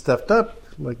nose is stuffed up,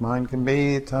 like mine can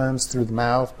be at times, through the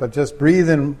mouth, but just breathe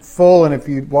in full,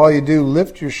 and while you do,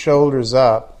 lift your shoulders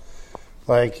up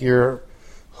like you're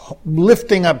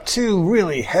lifting up two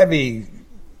really heavy,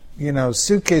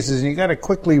 suitcases, and you got to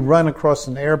quickly run across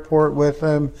an airport with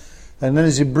them. And then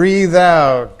as you breathe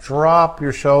out, drop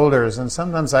your shoulders. And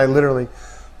sometimes I literally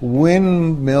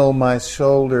windmill my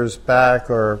shoulders back,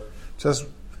 or just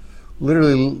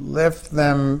literally lift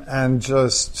them and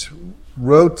just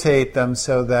rotate them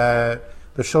so that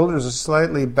the shoulders are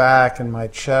slightly back and my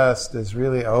chest is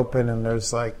really open, and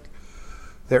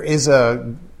there is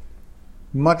a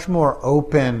much more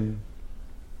open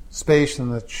space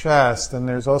in the chest, and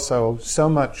there's also so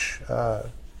much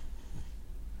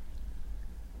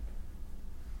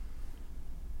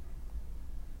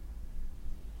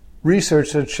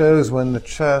research that shows when the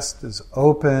chest is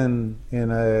open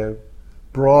in a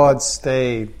broad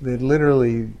state, it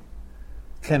literally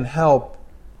can help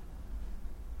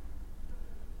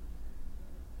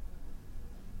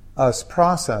us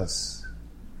process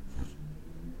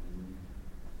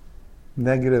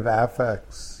negative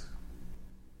affects.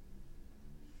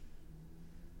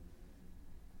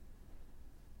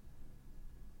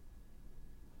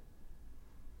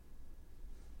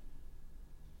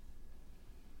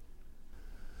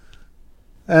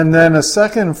 And then a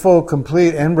second full,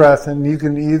 complete in-breath, and you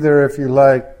can either, if you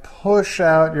like, push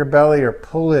out your belly or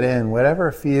pull it in,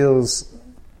 whatever feels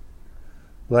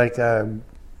like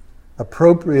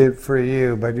appropriate for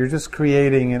you, but you're just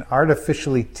creating an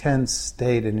artificially tense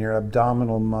state in your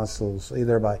abdominal muscles,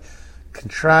 either by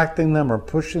contracting them or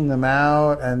pushing them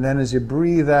out. And then as you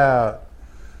breathe out,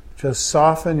 just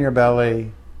soften your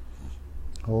belly,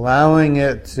 allowing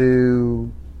it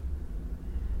to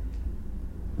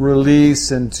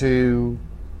release into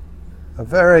a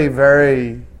very,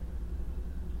 very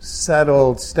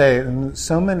settled state. And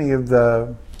so many of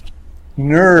the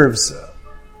nerves,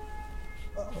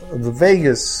 the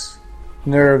vagus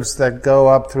nerves that go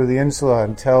up through the insula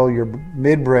and tell your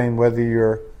midbrain whether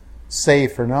you're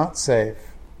safe or not safe,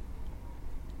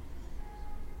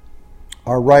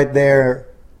 are right there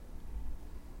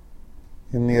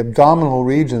in the abdominal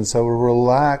region. So a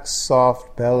relaxed,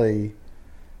 soft belly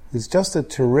is just a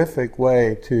terrific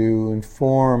way to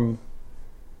inform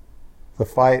the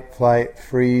fight, flight,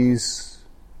 freeze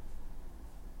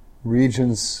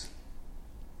regions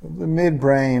of the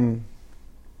midbrain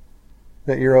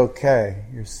that you're okay,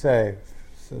 you're safe.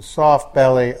 So soft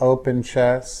belly, open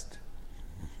chest.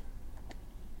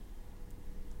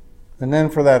 And then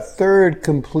for that third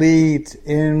complete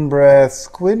in-breath,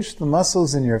 squinch the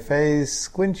muscles in your face,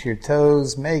 squinch your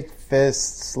toes, make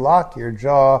fists, lock your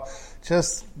jaw,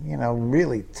 just,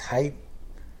 really tight.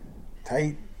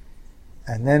 And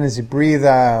then as you breathe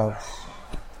out,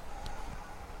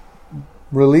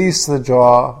 release the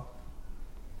jaw.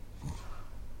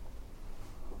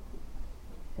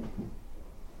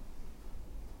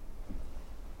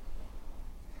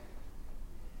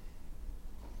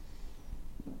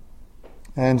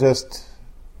 And just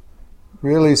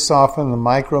really soften the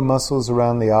micro muscles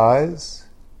around the eyes.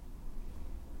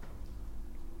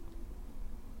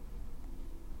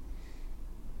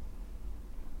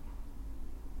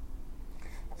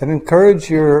 And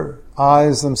encourage your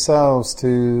eyes themselves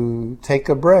to take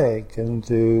a break and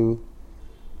to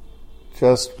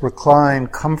just recline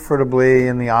comfortably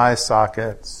in the eye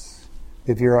sockets.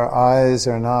 If your eyes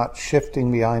are not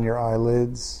shifting behind your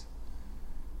eyelids,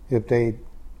 if they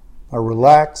are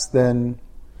relaxed, then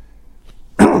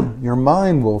your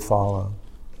mind will follow.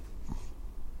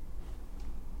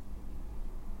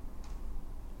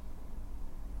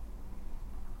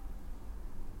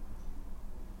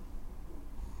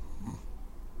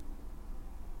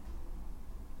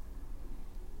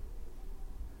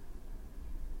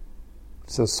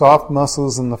 So soft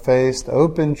muscles in the face,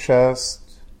 open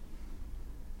chest,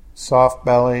 soft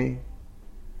belly.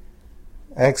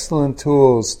 Excellent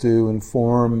tools to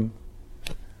inform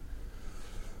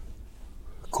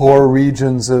core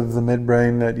regions of the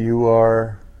midbrain that you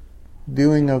are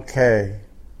doing okay.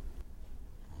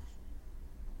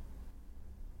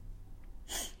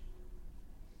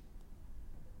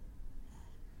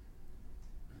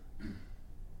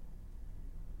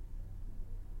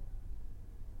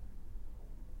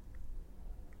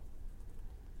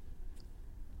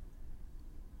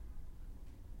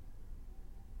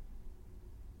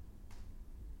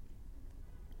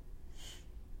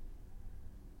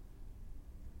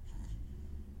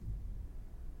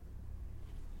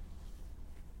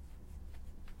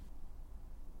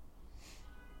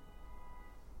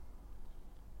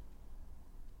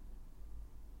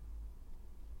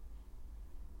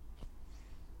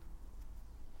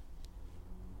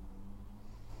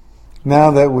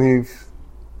 Now that we've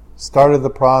started the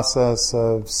process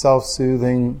of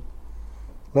self-soothing,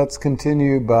 let's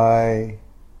continue by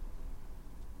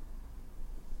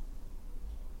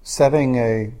setting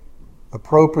a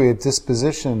appropriate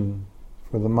disposition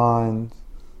for the mind.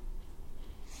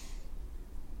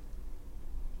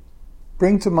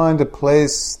 Bring to mind a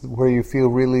place where you feel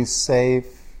really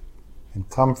safe and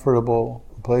comfortable,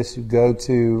 a place you go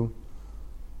to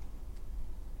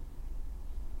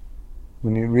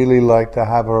when you really like to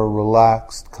have a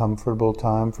relaxed, comfortable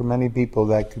time. For many people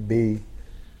that could be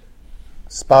a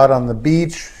spot on the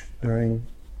beach during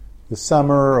the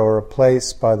summer or a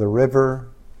place by the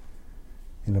river,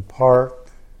 in a park.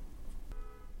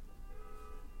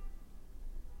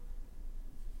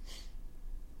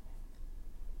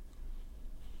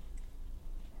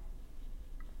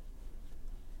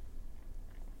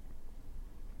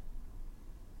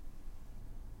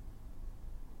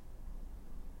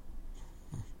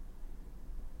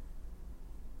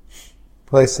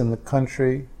 Place in the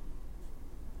country.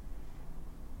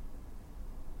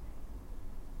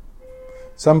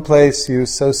 Some place you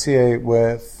associate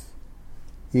with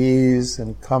ease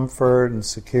and comfort and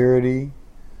security.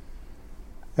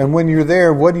 And when you're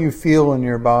there, what do you feel in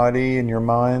your body and your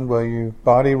mind? Well, your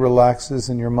body relaxes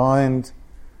and your mind,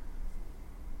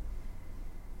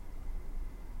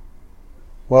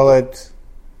 well, it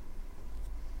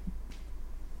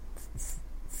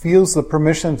feels the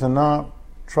permission to not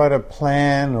try to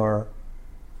plan or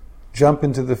jump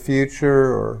into the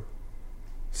future or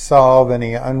solve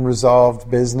any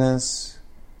unresolved business.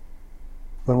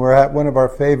 When we're at one of our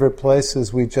favorite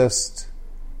places, we just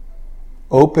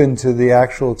open to the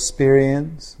actual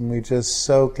experience and we just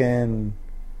soak in,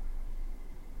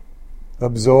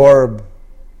 absorb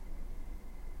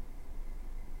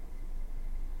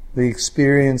the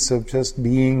experience of just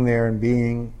being there and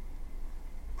being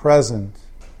present.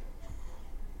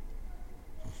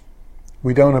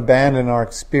 We don't abandon our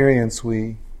experience,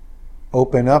 we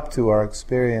open up to our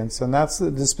experience. And that's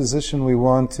the disposition we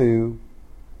want to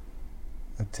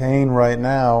attain right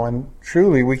now. And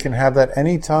truly, we can have that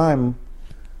any time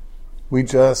we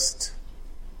just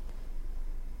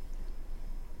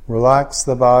relax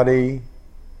the body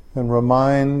and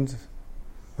remind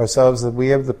ourselves that we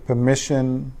have the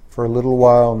permission for a little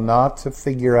while not to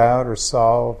figure out or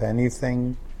solve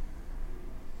anything.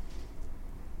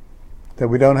 That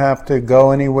we don't have to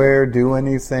go anywhere, do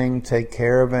anything, take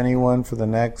care of anyone for the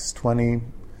next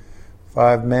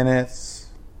 25 minutes.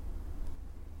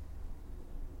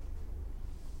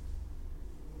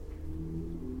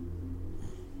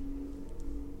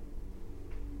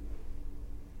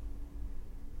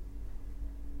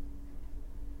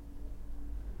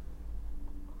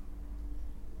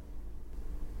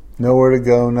 Nowhere to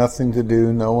go, nothing to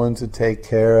do, no one to take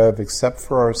care of except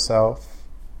for ourselves.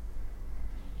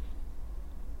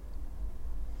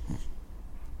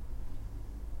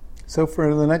 So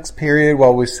for the next period,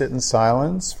 while we sit in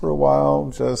silence for a while,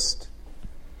 just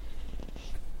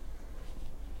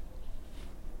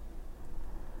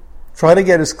try to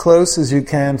get as close as you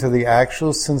can to the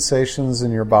actual sensations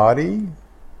in your body.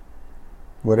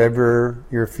 Whatever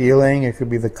you're feeling, it could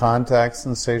be the contact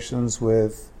sensations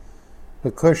with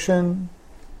the cushion,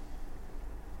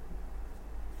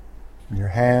 your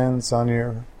hands on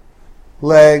your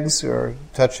legs or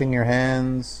touching your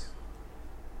hands.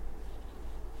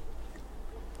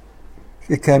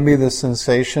 It can be the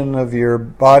sensation of your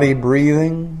body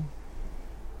breathing.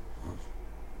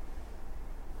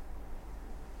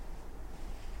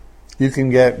 You can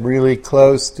get really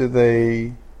close to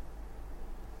the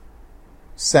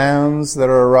sounds that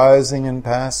are arising and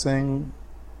passing.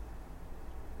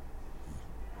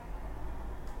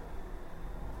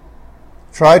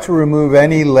 Try to remove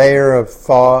any layer of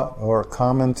thought or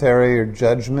commentary or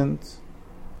judgment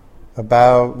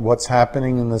about what's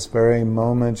happening in this very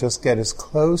moment. Just get as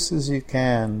close as you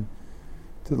can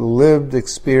to the lived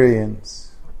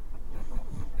experience.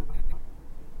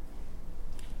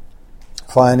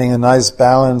 Finding a nice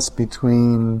balance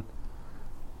between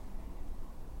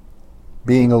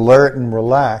being alert and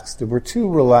relaxed. If we're too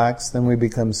relaxed, then we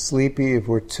become sleepy. If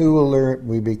we're too alert,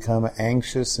 we become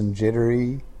anxious and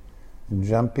jittery and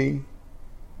jumpy.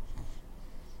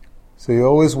 So you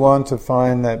always want to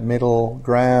find that middle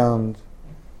ground.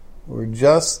 We're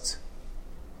just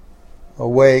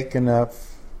awake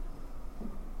enough,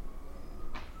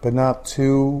 but not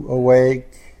too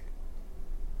awake,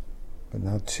 but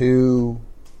not too,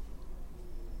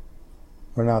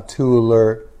 we're not too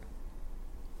alert,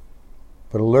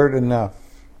 but alert enough.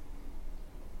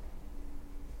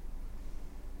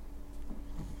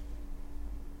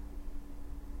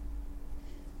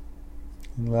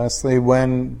 And lastly,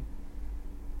 when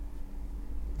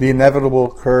the inevitable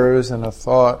occurs and a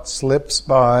thought slips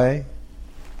by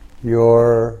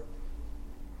your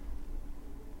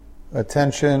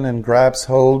attention and grabs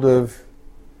hold of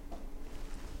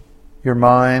your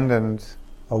mind, and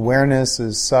awareness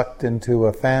is sucked into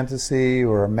a fantasy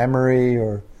or a memory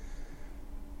or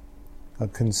a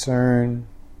concern.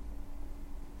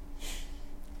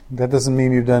 That doesn't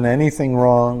mean you've done anything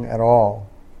wrong at all.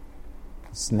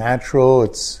 It's natural,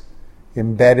 it's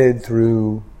embedded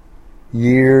through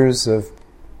years of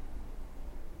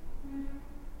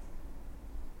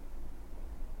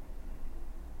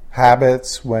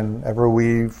habits. Whenever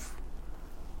we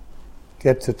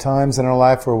get to times in our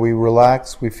life where we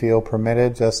relax, we feel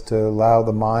permitted just to allow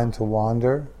the mind to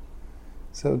wander.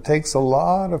 So it takes a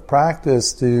lot of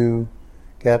practice to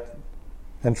get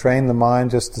and train the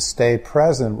mind just to stay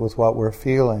present with what we're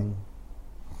feeling.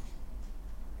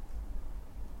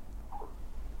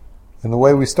 And the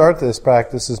way we start this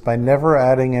practice is by never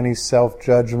adding any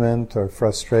self-judgment or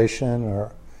frustration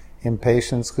or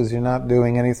impatience, because you're not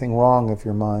doing anything wrong if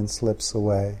your mind slips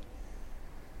away.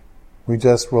 We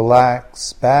just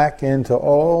relax back into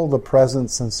all the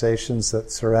present sensations that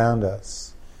surround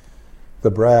us. The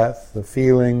breath, the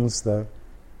feelings, the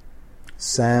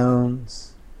sounds.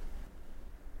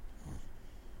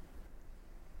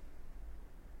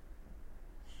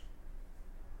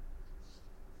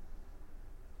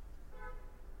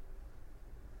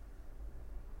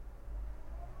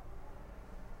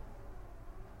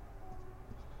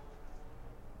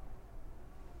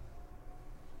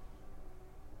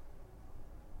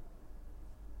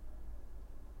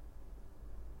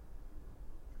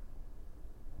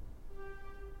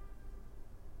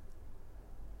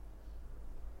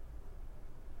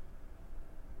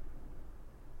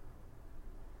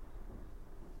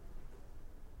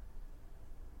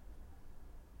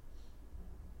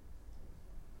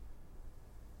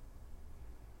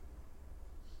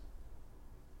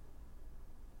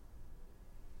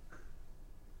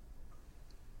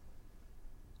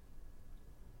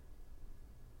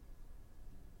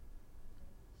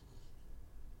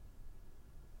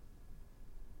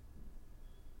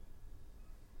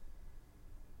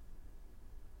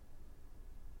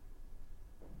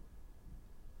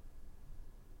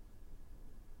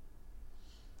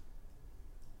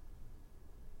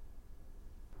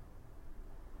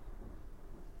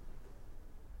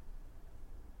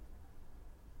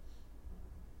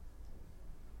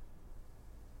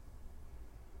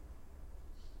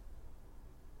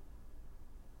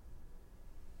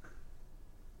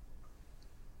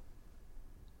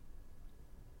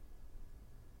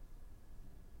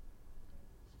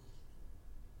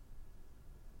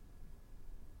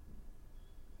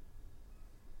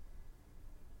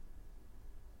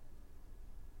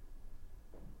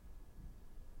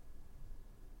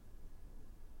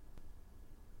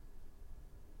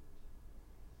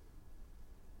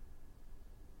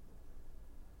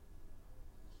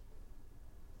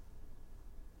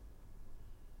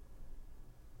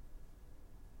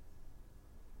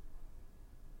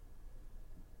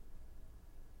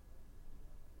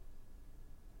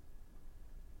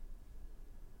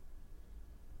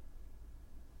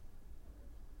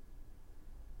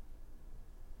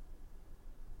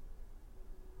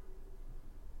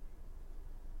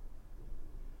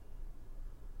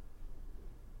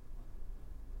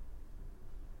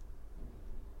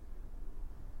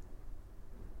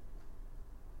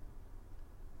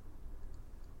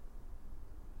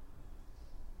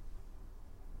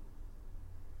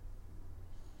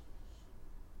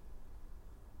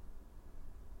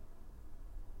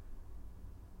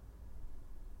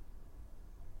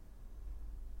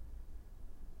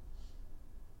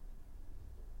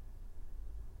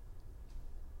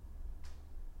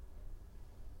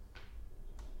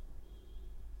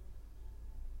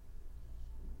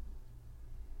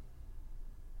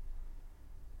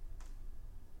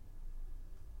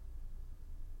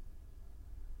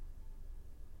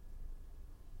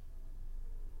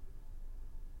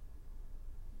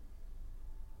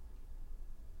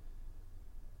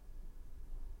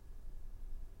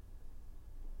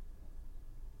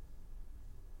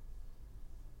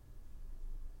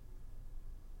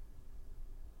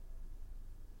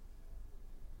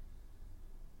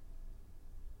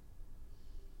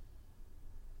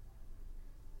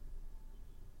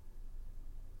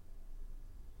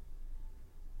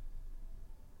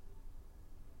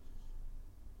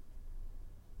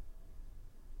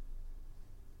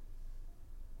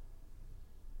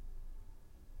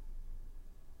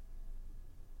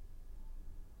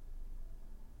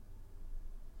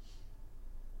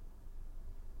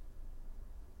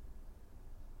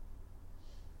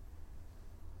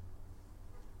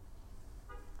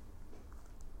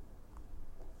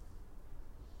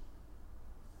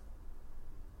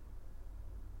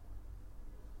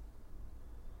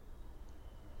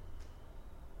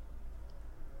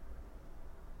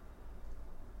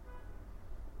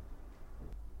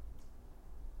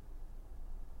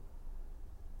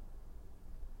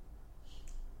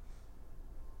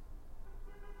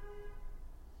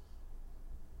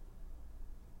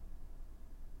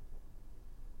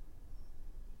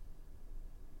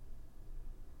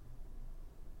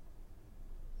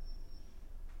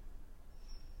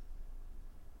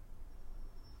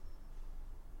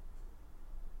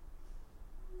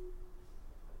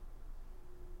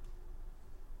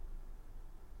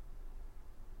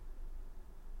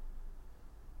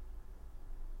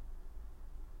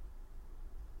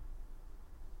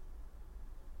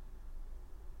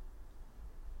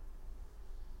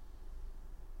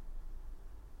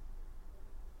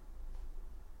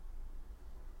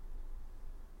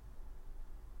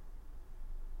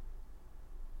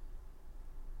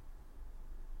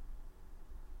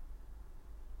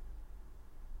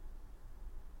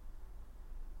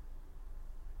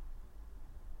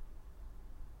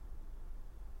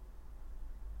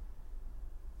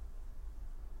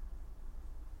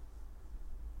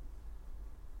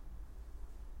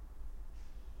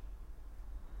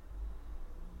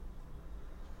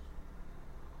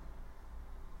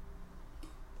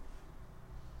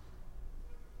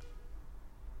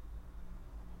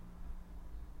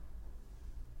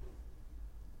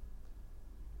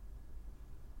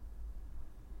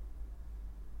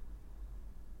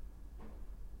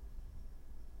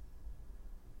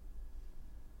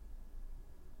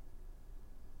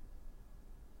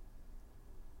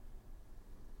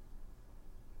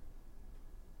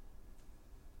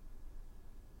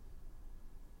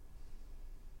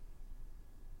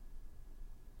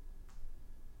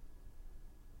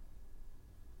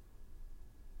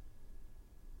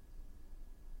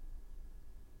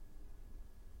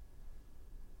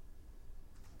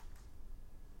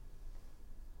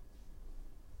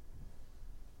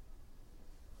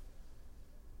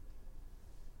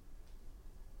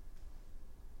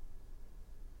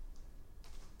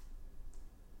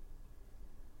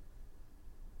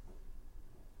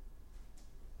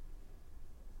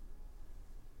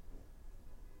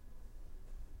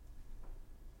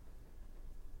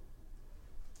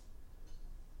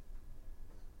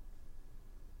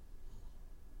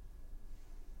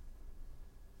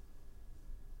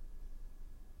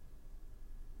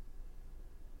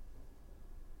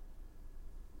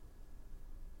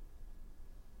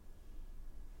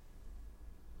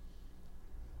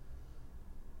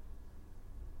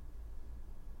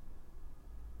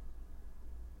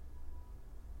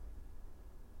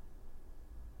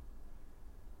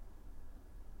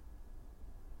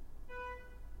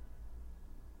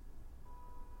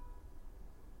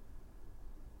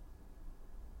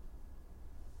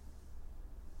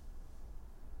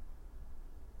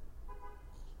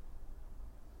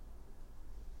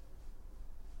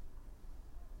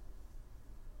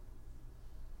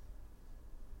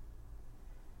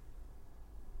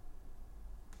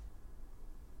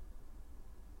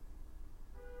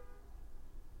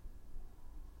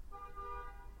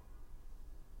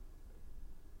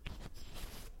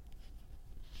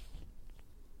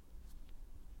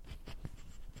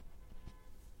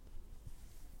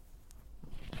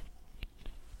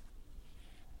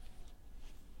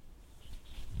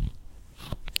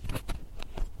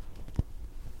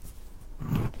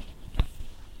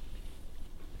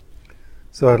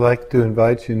 So I'd like to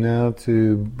invite you now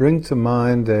to bring to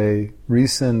mind a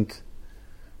recent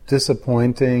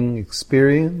disappointing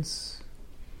experience.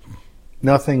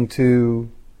 Nothing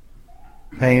too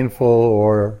painful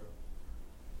or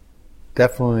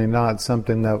definitely not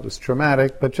something that was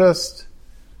traumatic, but just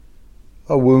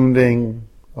a wounding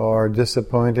or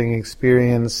disappointing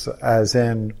experience, as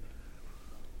in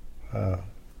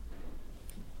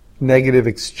negative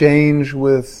exchange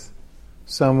with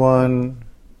someone,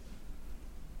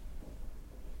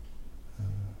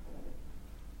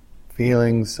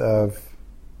 feelings of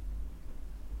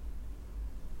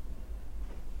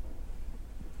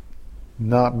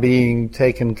not being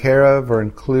taken care of or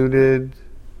included,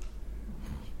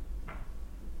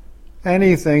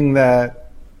 anything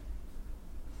that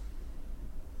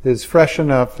is fresh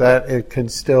enough that it can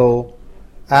still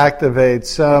activate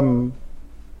some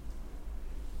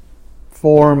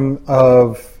form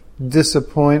of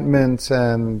disappointment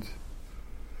and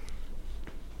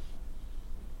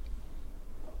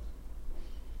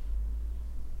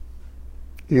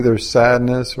either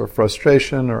sadness or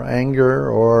frustration or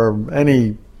anger or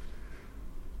any,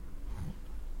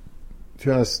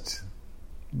 just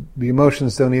the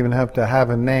emotions don't even have to have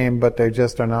a name, but they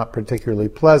just are not particularly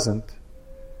pleasant.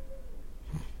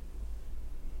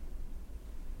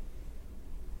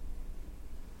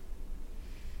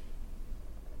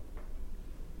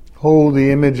 Hold the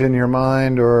image in your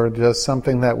mind, or just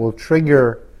something that will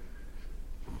trigger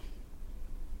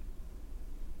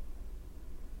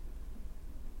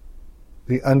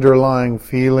the underlying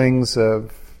feelings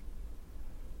of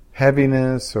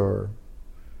heaviness or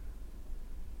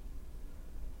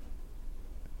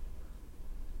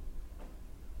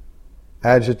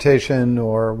agitation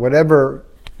or whatever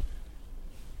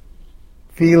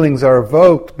feelings are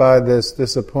evoked by this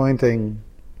disappointing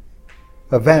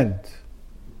event.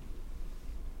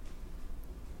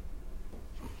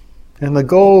 And the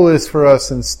goal is for us,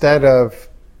 instead of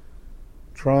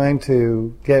trying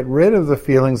to get rid of the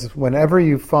feelings, whenever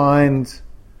you find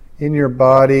in your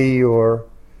body or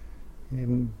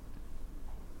in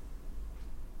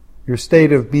your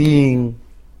state of being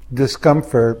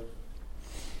discomfort,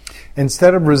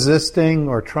 instead of resisting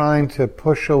or trying to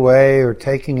push away or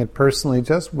taking it personally,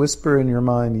 just whisper in your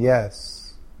mind,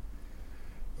 yes.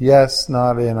 Yes,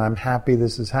 not in I'm happy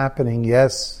this is happening.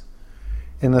 Yes,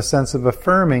 in the sense of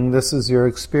affirming this is your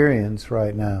experience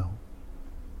right now.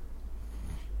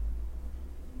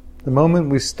 The moment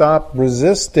we stop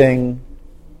resisting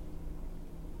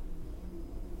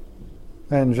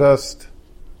and just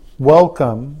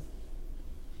welcome,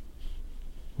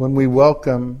 when we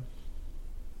welcome,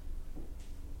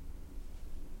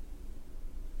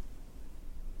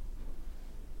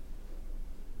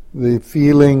 the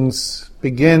feelings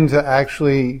begin to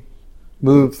actually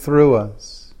move through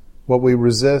us. What we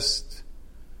resist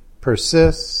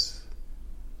persists.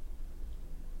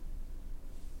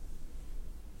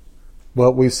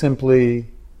 What we simply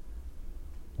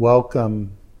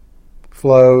welcome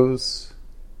flows,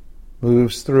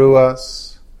 moves through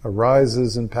us,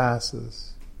 arises and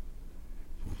passes.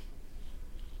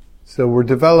 So we're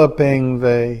developing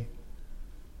the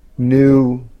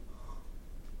new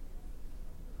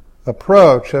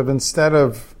approach of, instead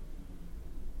of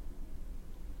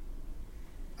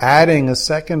adding a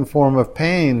second form of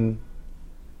pain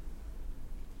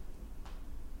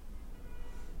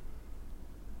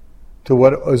to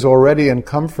what is already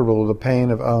uncomfortable, the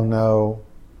pain of, oh no,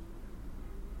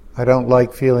 I don't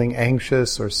like feeling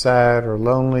anxious or sad or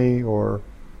lonely or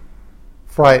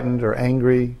frightened or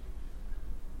angry.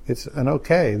 It's an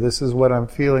okay, this is what I'm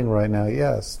feeling right now.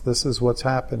 Yes, this is what's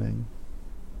happening.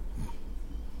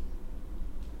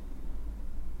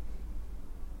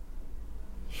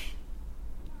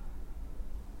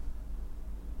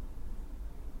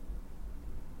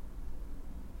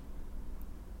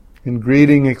 In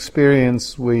greeting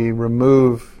experience, we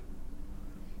remove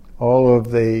all of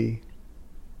the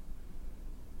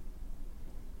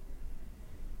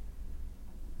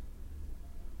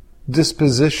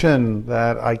disposition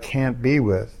that I can't be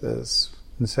with this.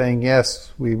 In saying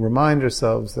yes, we remind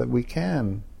ourselves that we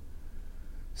can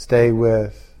stay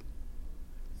with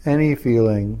any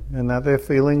feeling, and that the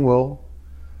feeling will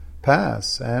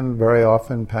pass, and very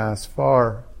often pass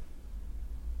far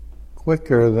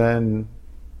quicker than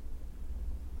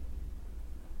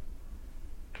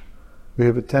we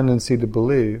have a tendency to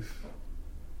believe.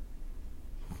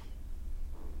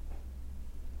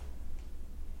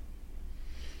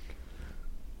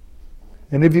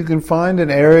 And if you can find an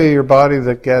area of your body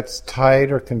that gets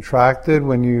tight or contracted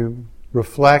when you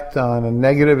reflect on a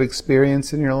negative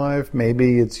experience in your life,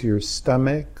 maybe it's your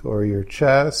stomach or your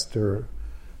chest or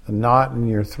a knot in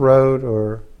your throat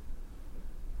or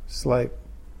slight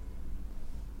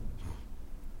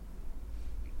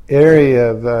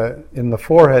area in the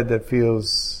forehead that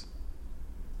feels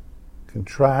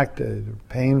contracted or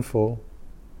painful.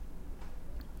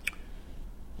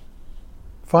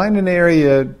 Find an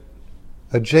area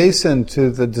adjacent to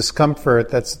the discomfort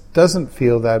that doesn't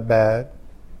feel that bad,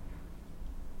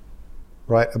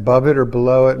 right above it or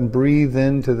below it, and breathe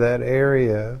into that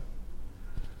area.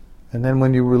 And then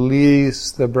when you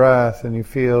release the breath and you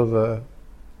feel the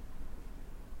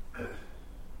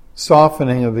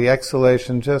softening of the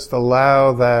exhalation, just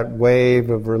allow that wave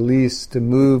of release to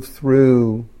move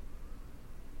through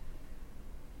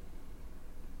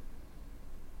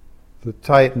the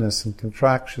tightness and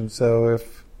contraction. So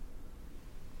if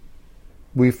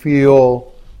we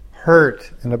feel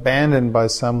hurt and abandoned by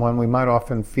someone, we might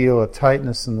often feel a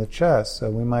tightness in the chest. So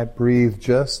we might breathe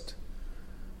just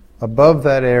above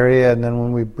that area, and then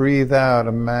when we breathe out,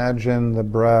 imagine the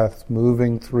breath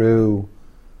moving through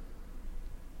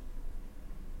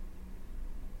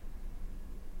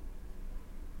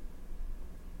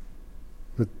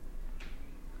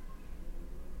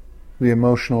the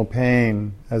emotional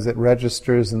pain as it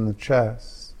registers in the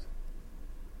chest,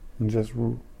 and just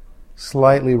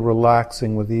slightly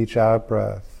relaxing with each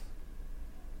out-breath.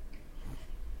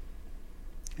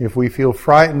 If we feel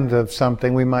frightened of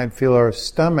something, we might feel our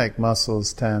stomach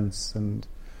muscles tense,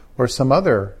 or some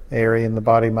other area in the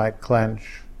body might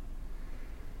clench.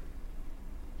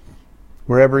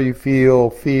 Wherever you feel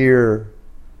fear,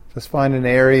 just find an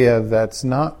area that's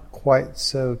not quite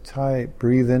so tight.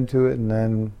 Breathe into it and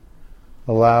then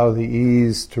allow the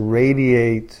ease to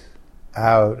radiate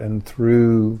out and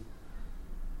through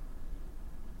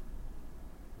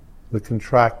the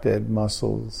contracted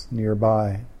muscles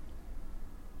nearby.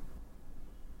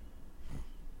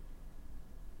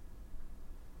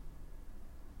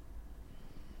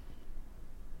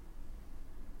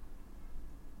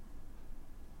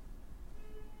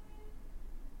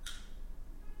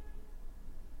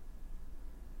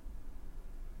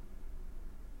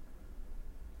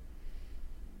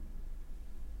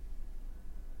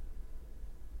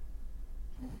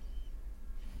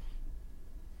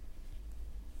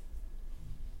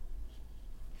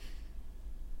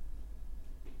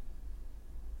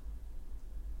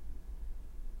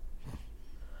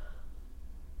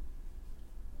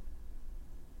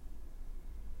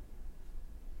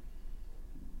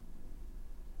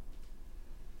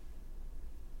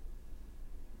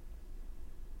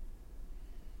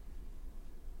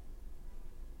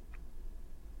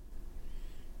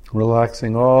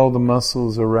 Relaxing all the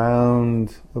muscles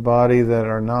around the body that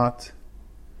are not.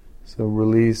 So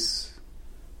release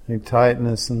any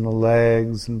tightness in the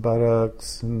legs and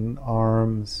buttocks and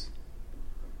arms.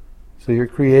 So you're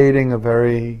creating a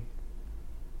very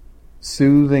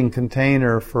soothing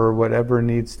container for whatever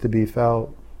needs to be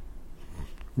felt.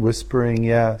 Whispering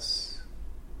yes.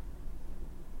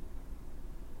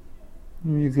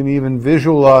 You can even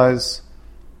visualize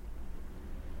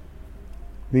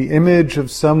the image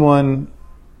of someone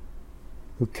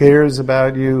who cares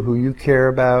about you, who you care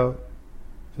about.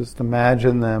 Just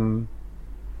imagine them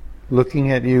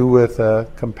looking at you with a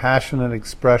compassionate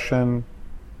expression,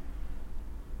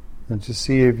 and to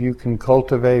see if you can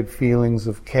cultivate feelings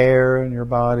of care in your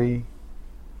body,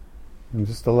 and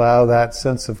just allow that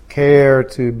sense of care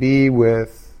to be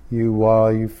with you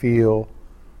while you feel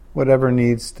whatever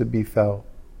needs to be felt.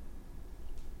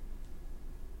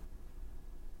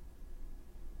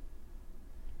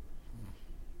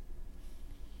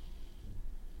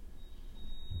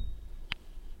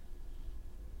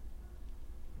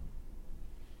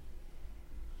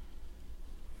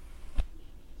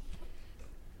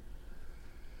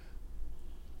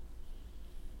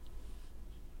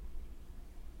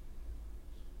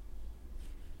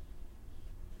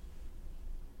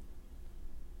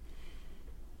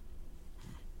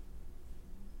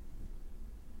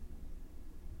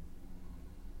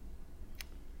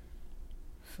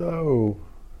 So,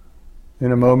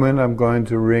 in a moment I'm going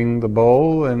to ring the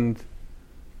bowl, and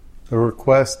the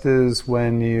request is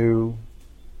when you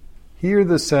hear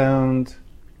the sound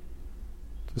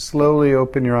to slowly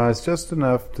open your eyes just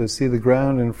enough to see the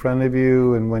ground in front of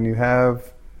you, and when you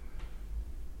have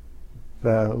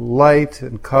the light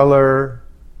and color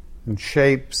and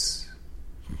shapes,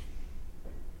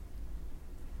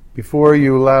 before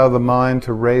you allow the mind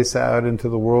to race out into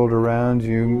the world around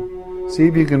you, see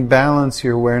if you can balance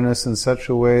your awareness in such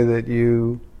a way that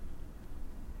you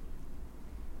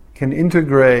can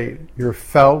integrate your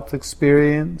felt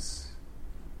experience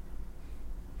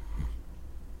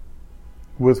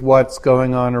with what's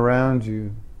going on around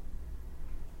you.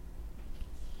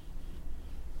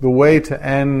 the way to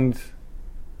end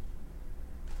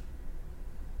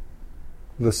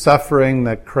the suffering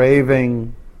that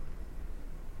craving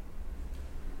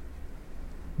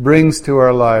brings to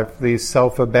our life, the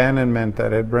self-abandonment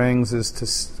that it brings, is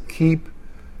to keep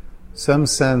some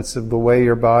sense of the way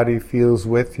your body feels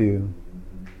with you.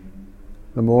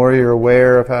 The more you're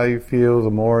aware of how you feel, the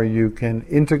more you can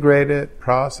integrate it,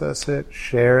 process it,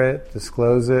 share it,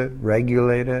 disclose it,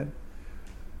 regulate it,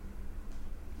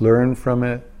 learn from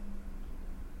it.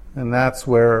 And that's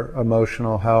where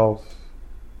emotional health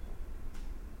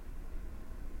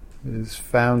is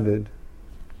founded.